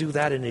not to do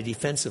that in a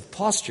defensive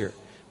posture,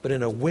 but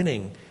in a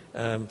winning,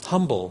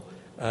 humble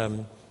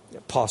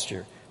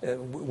posture.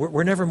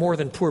 We're never more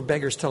than poor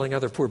beggars telling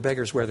other poor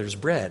beggars where there's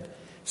bread.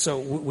 So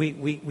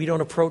we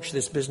don't approach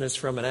this business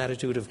from an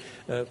attitude of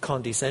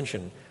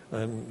condescension.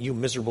 You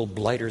miserable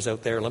blighters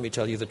out there, let me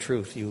tell you the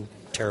truth, you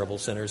terrible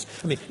sinners.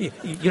 I mean,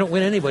 you don't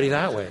win anybody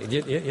that way,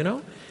 you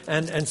know?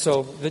 And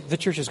so the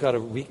church has got to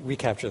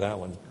recapture that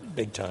one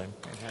big time.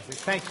 Fantastic.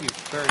 Thank you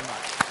very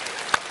much.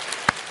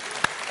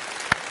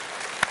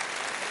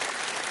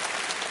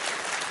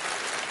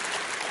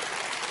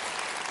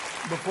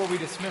 Before we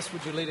dismiss,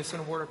 would you lead us in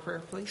a word of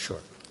prayer, please?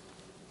 Sure.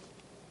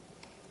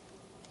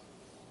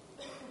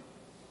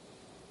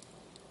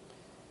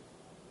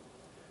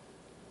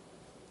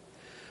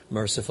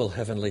 Merciful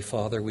Heavenly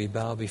Father, we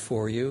bow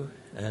before you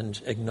and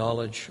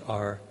acknowledge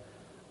our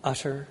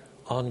utter,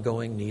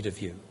 ongoing need of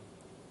you.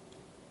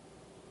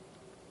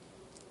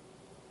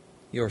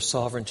 Your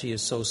sovereignty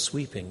is so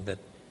sweeping that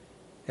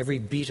every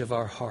beat of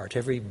our heart,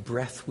 every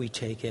breath we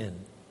take in,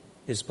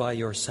 is by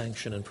your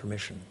sanction and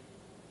permission.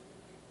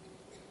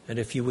 And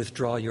if you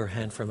withdraw your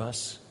hand from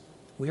us,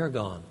 we are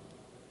gone.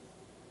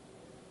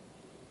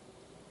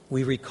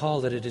 We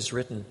recall that it is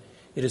written,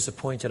 "It is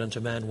appointed unto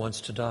man once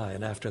to die,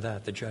 and after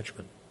that the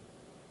judgment."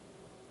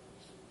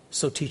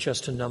 So teach us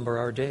to number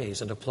our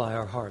days and apply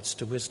our hearts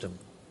to wisdom.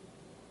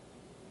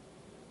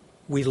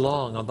 We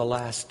long on the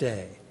last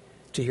day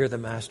to hear the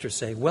Master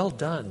say, "Well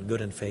done,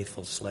 good and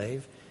faithful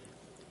slave.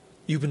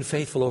 You've been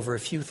faithful over a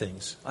few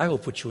things. I will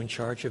put you in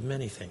charge of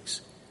many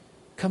things.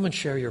 Come and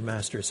share your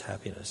Master's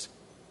happiness."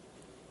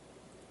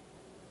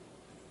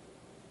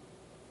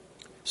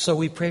 So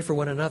we pray for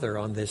one another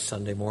on this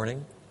Sunday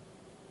morning.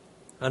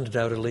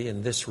 Undoubtedly,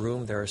 in this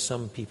room, there are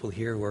some people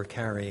here who are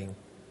carrying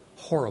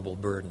horrible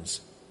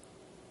burdens.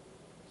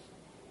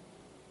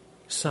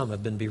 Some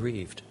have been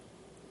bereaved.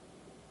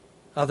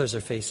 Others are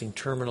facing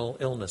terminal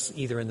illness,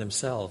 either in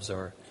themselves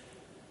or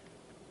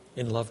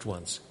in loved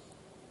ones.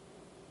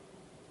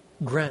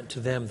 Grant to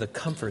them the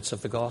comforts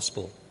of the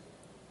gospel.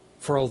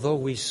 For although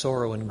we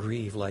sorrow and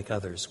grieve like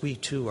others, we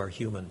too are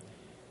human.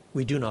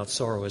 We do not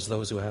sorrow as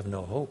those who have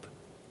no hope.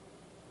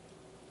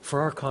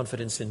 For our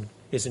confidence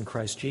is in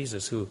Christ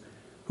Jesus, who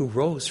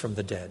rose from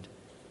the dead,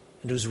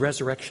 and whose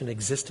resurrection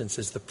existence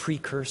is the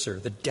precursor,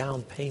 the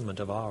down payment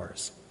of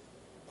ours.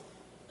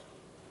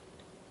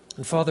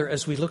 And Father,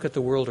 as we look at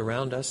the world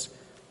around us,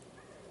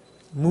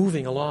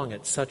 moving along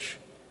at such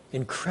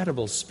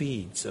incredible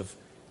speeds of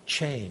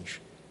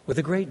change, with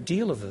a great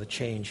deal of the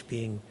change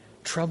being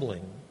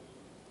troubling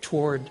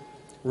toward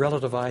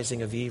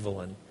relativizing of evil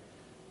and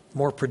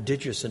more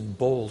prodigious and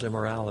bold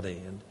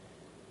immorality and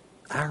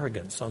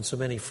arrogance on so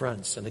many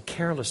fronts and a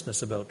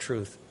carelessness about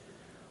truth,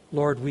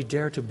 Lord, we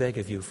dare to beg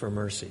of you for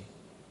mercy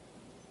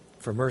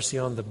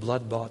on the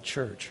blood-bought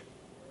church,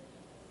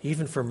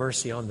 even for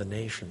mercy on the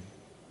nation.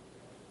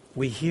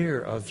 We hear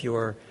of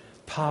your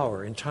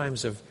power in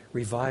times of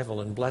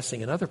revival and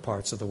blessing in other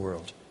parts of the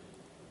world.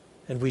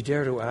 And we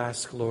dare to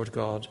ask, Lord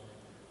God,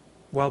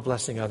 while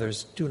blessing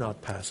others, do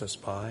not pass us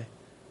by.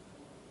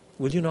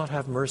 Will you not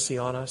have mercy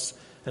on us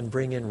and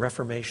bring in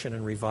reformation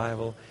and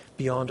revival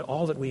beyond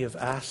all that we have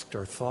asked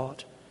or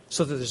thought,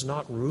 so that there's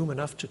not room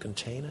enough to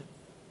contain it?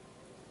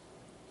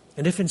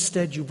 And if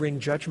instead you bring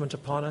judgment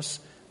upon us,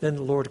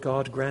 then, Lord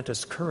God, grant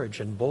us courage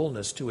and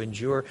boldness to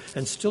endure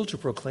and still to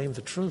proclaim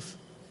the truth,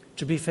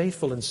 to be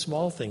faithful in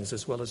small things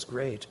as well as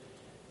great.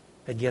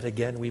 And yet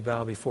again we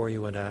bow before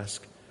you and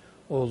ask,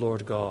 O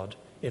Lord God,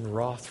 in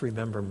wrath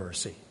remember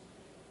mercy.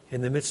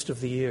 In the midst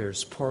of the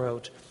years, pour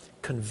out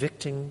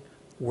convicting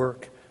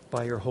work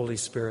by your Holy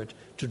Spirit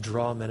to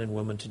draw men and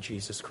women to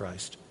Jesus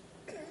Christ.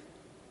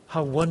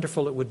 How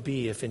wonderful it would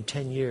be if in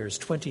 10 years,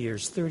 20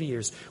 years, 30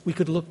 years, we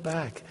could look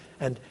back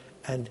and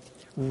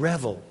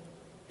revel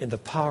in the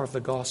power of the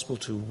gospel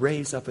to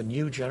raise up a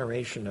new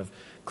generation of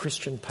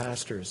Christian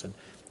pastors and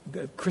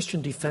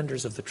Christian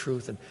defenders of the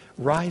truth and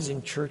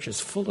rising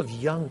churches full of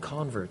young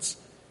converts,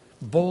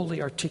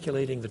 boldly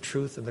articulating the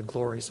truth and the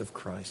glories of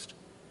Christ.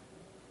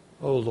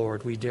 Oh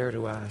Lord, we dare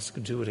to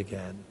ask, do it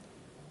again.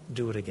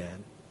 Do it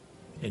again.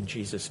 In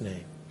Jesus'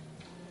 name,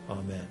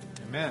 amen.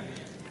 Amen.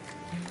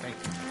 Thank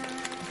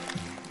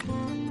you.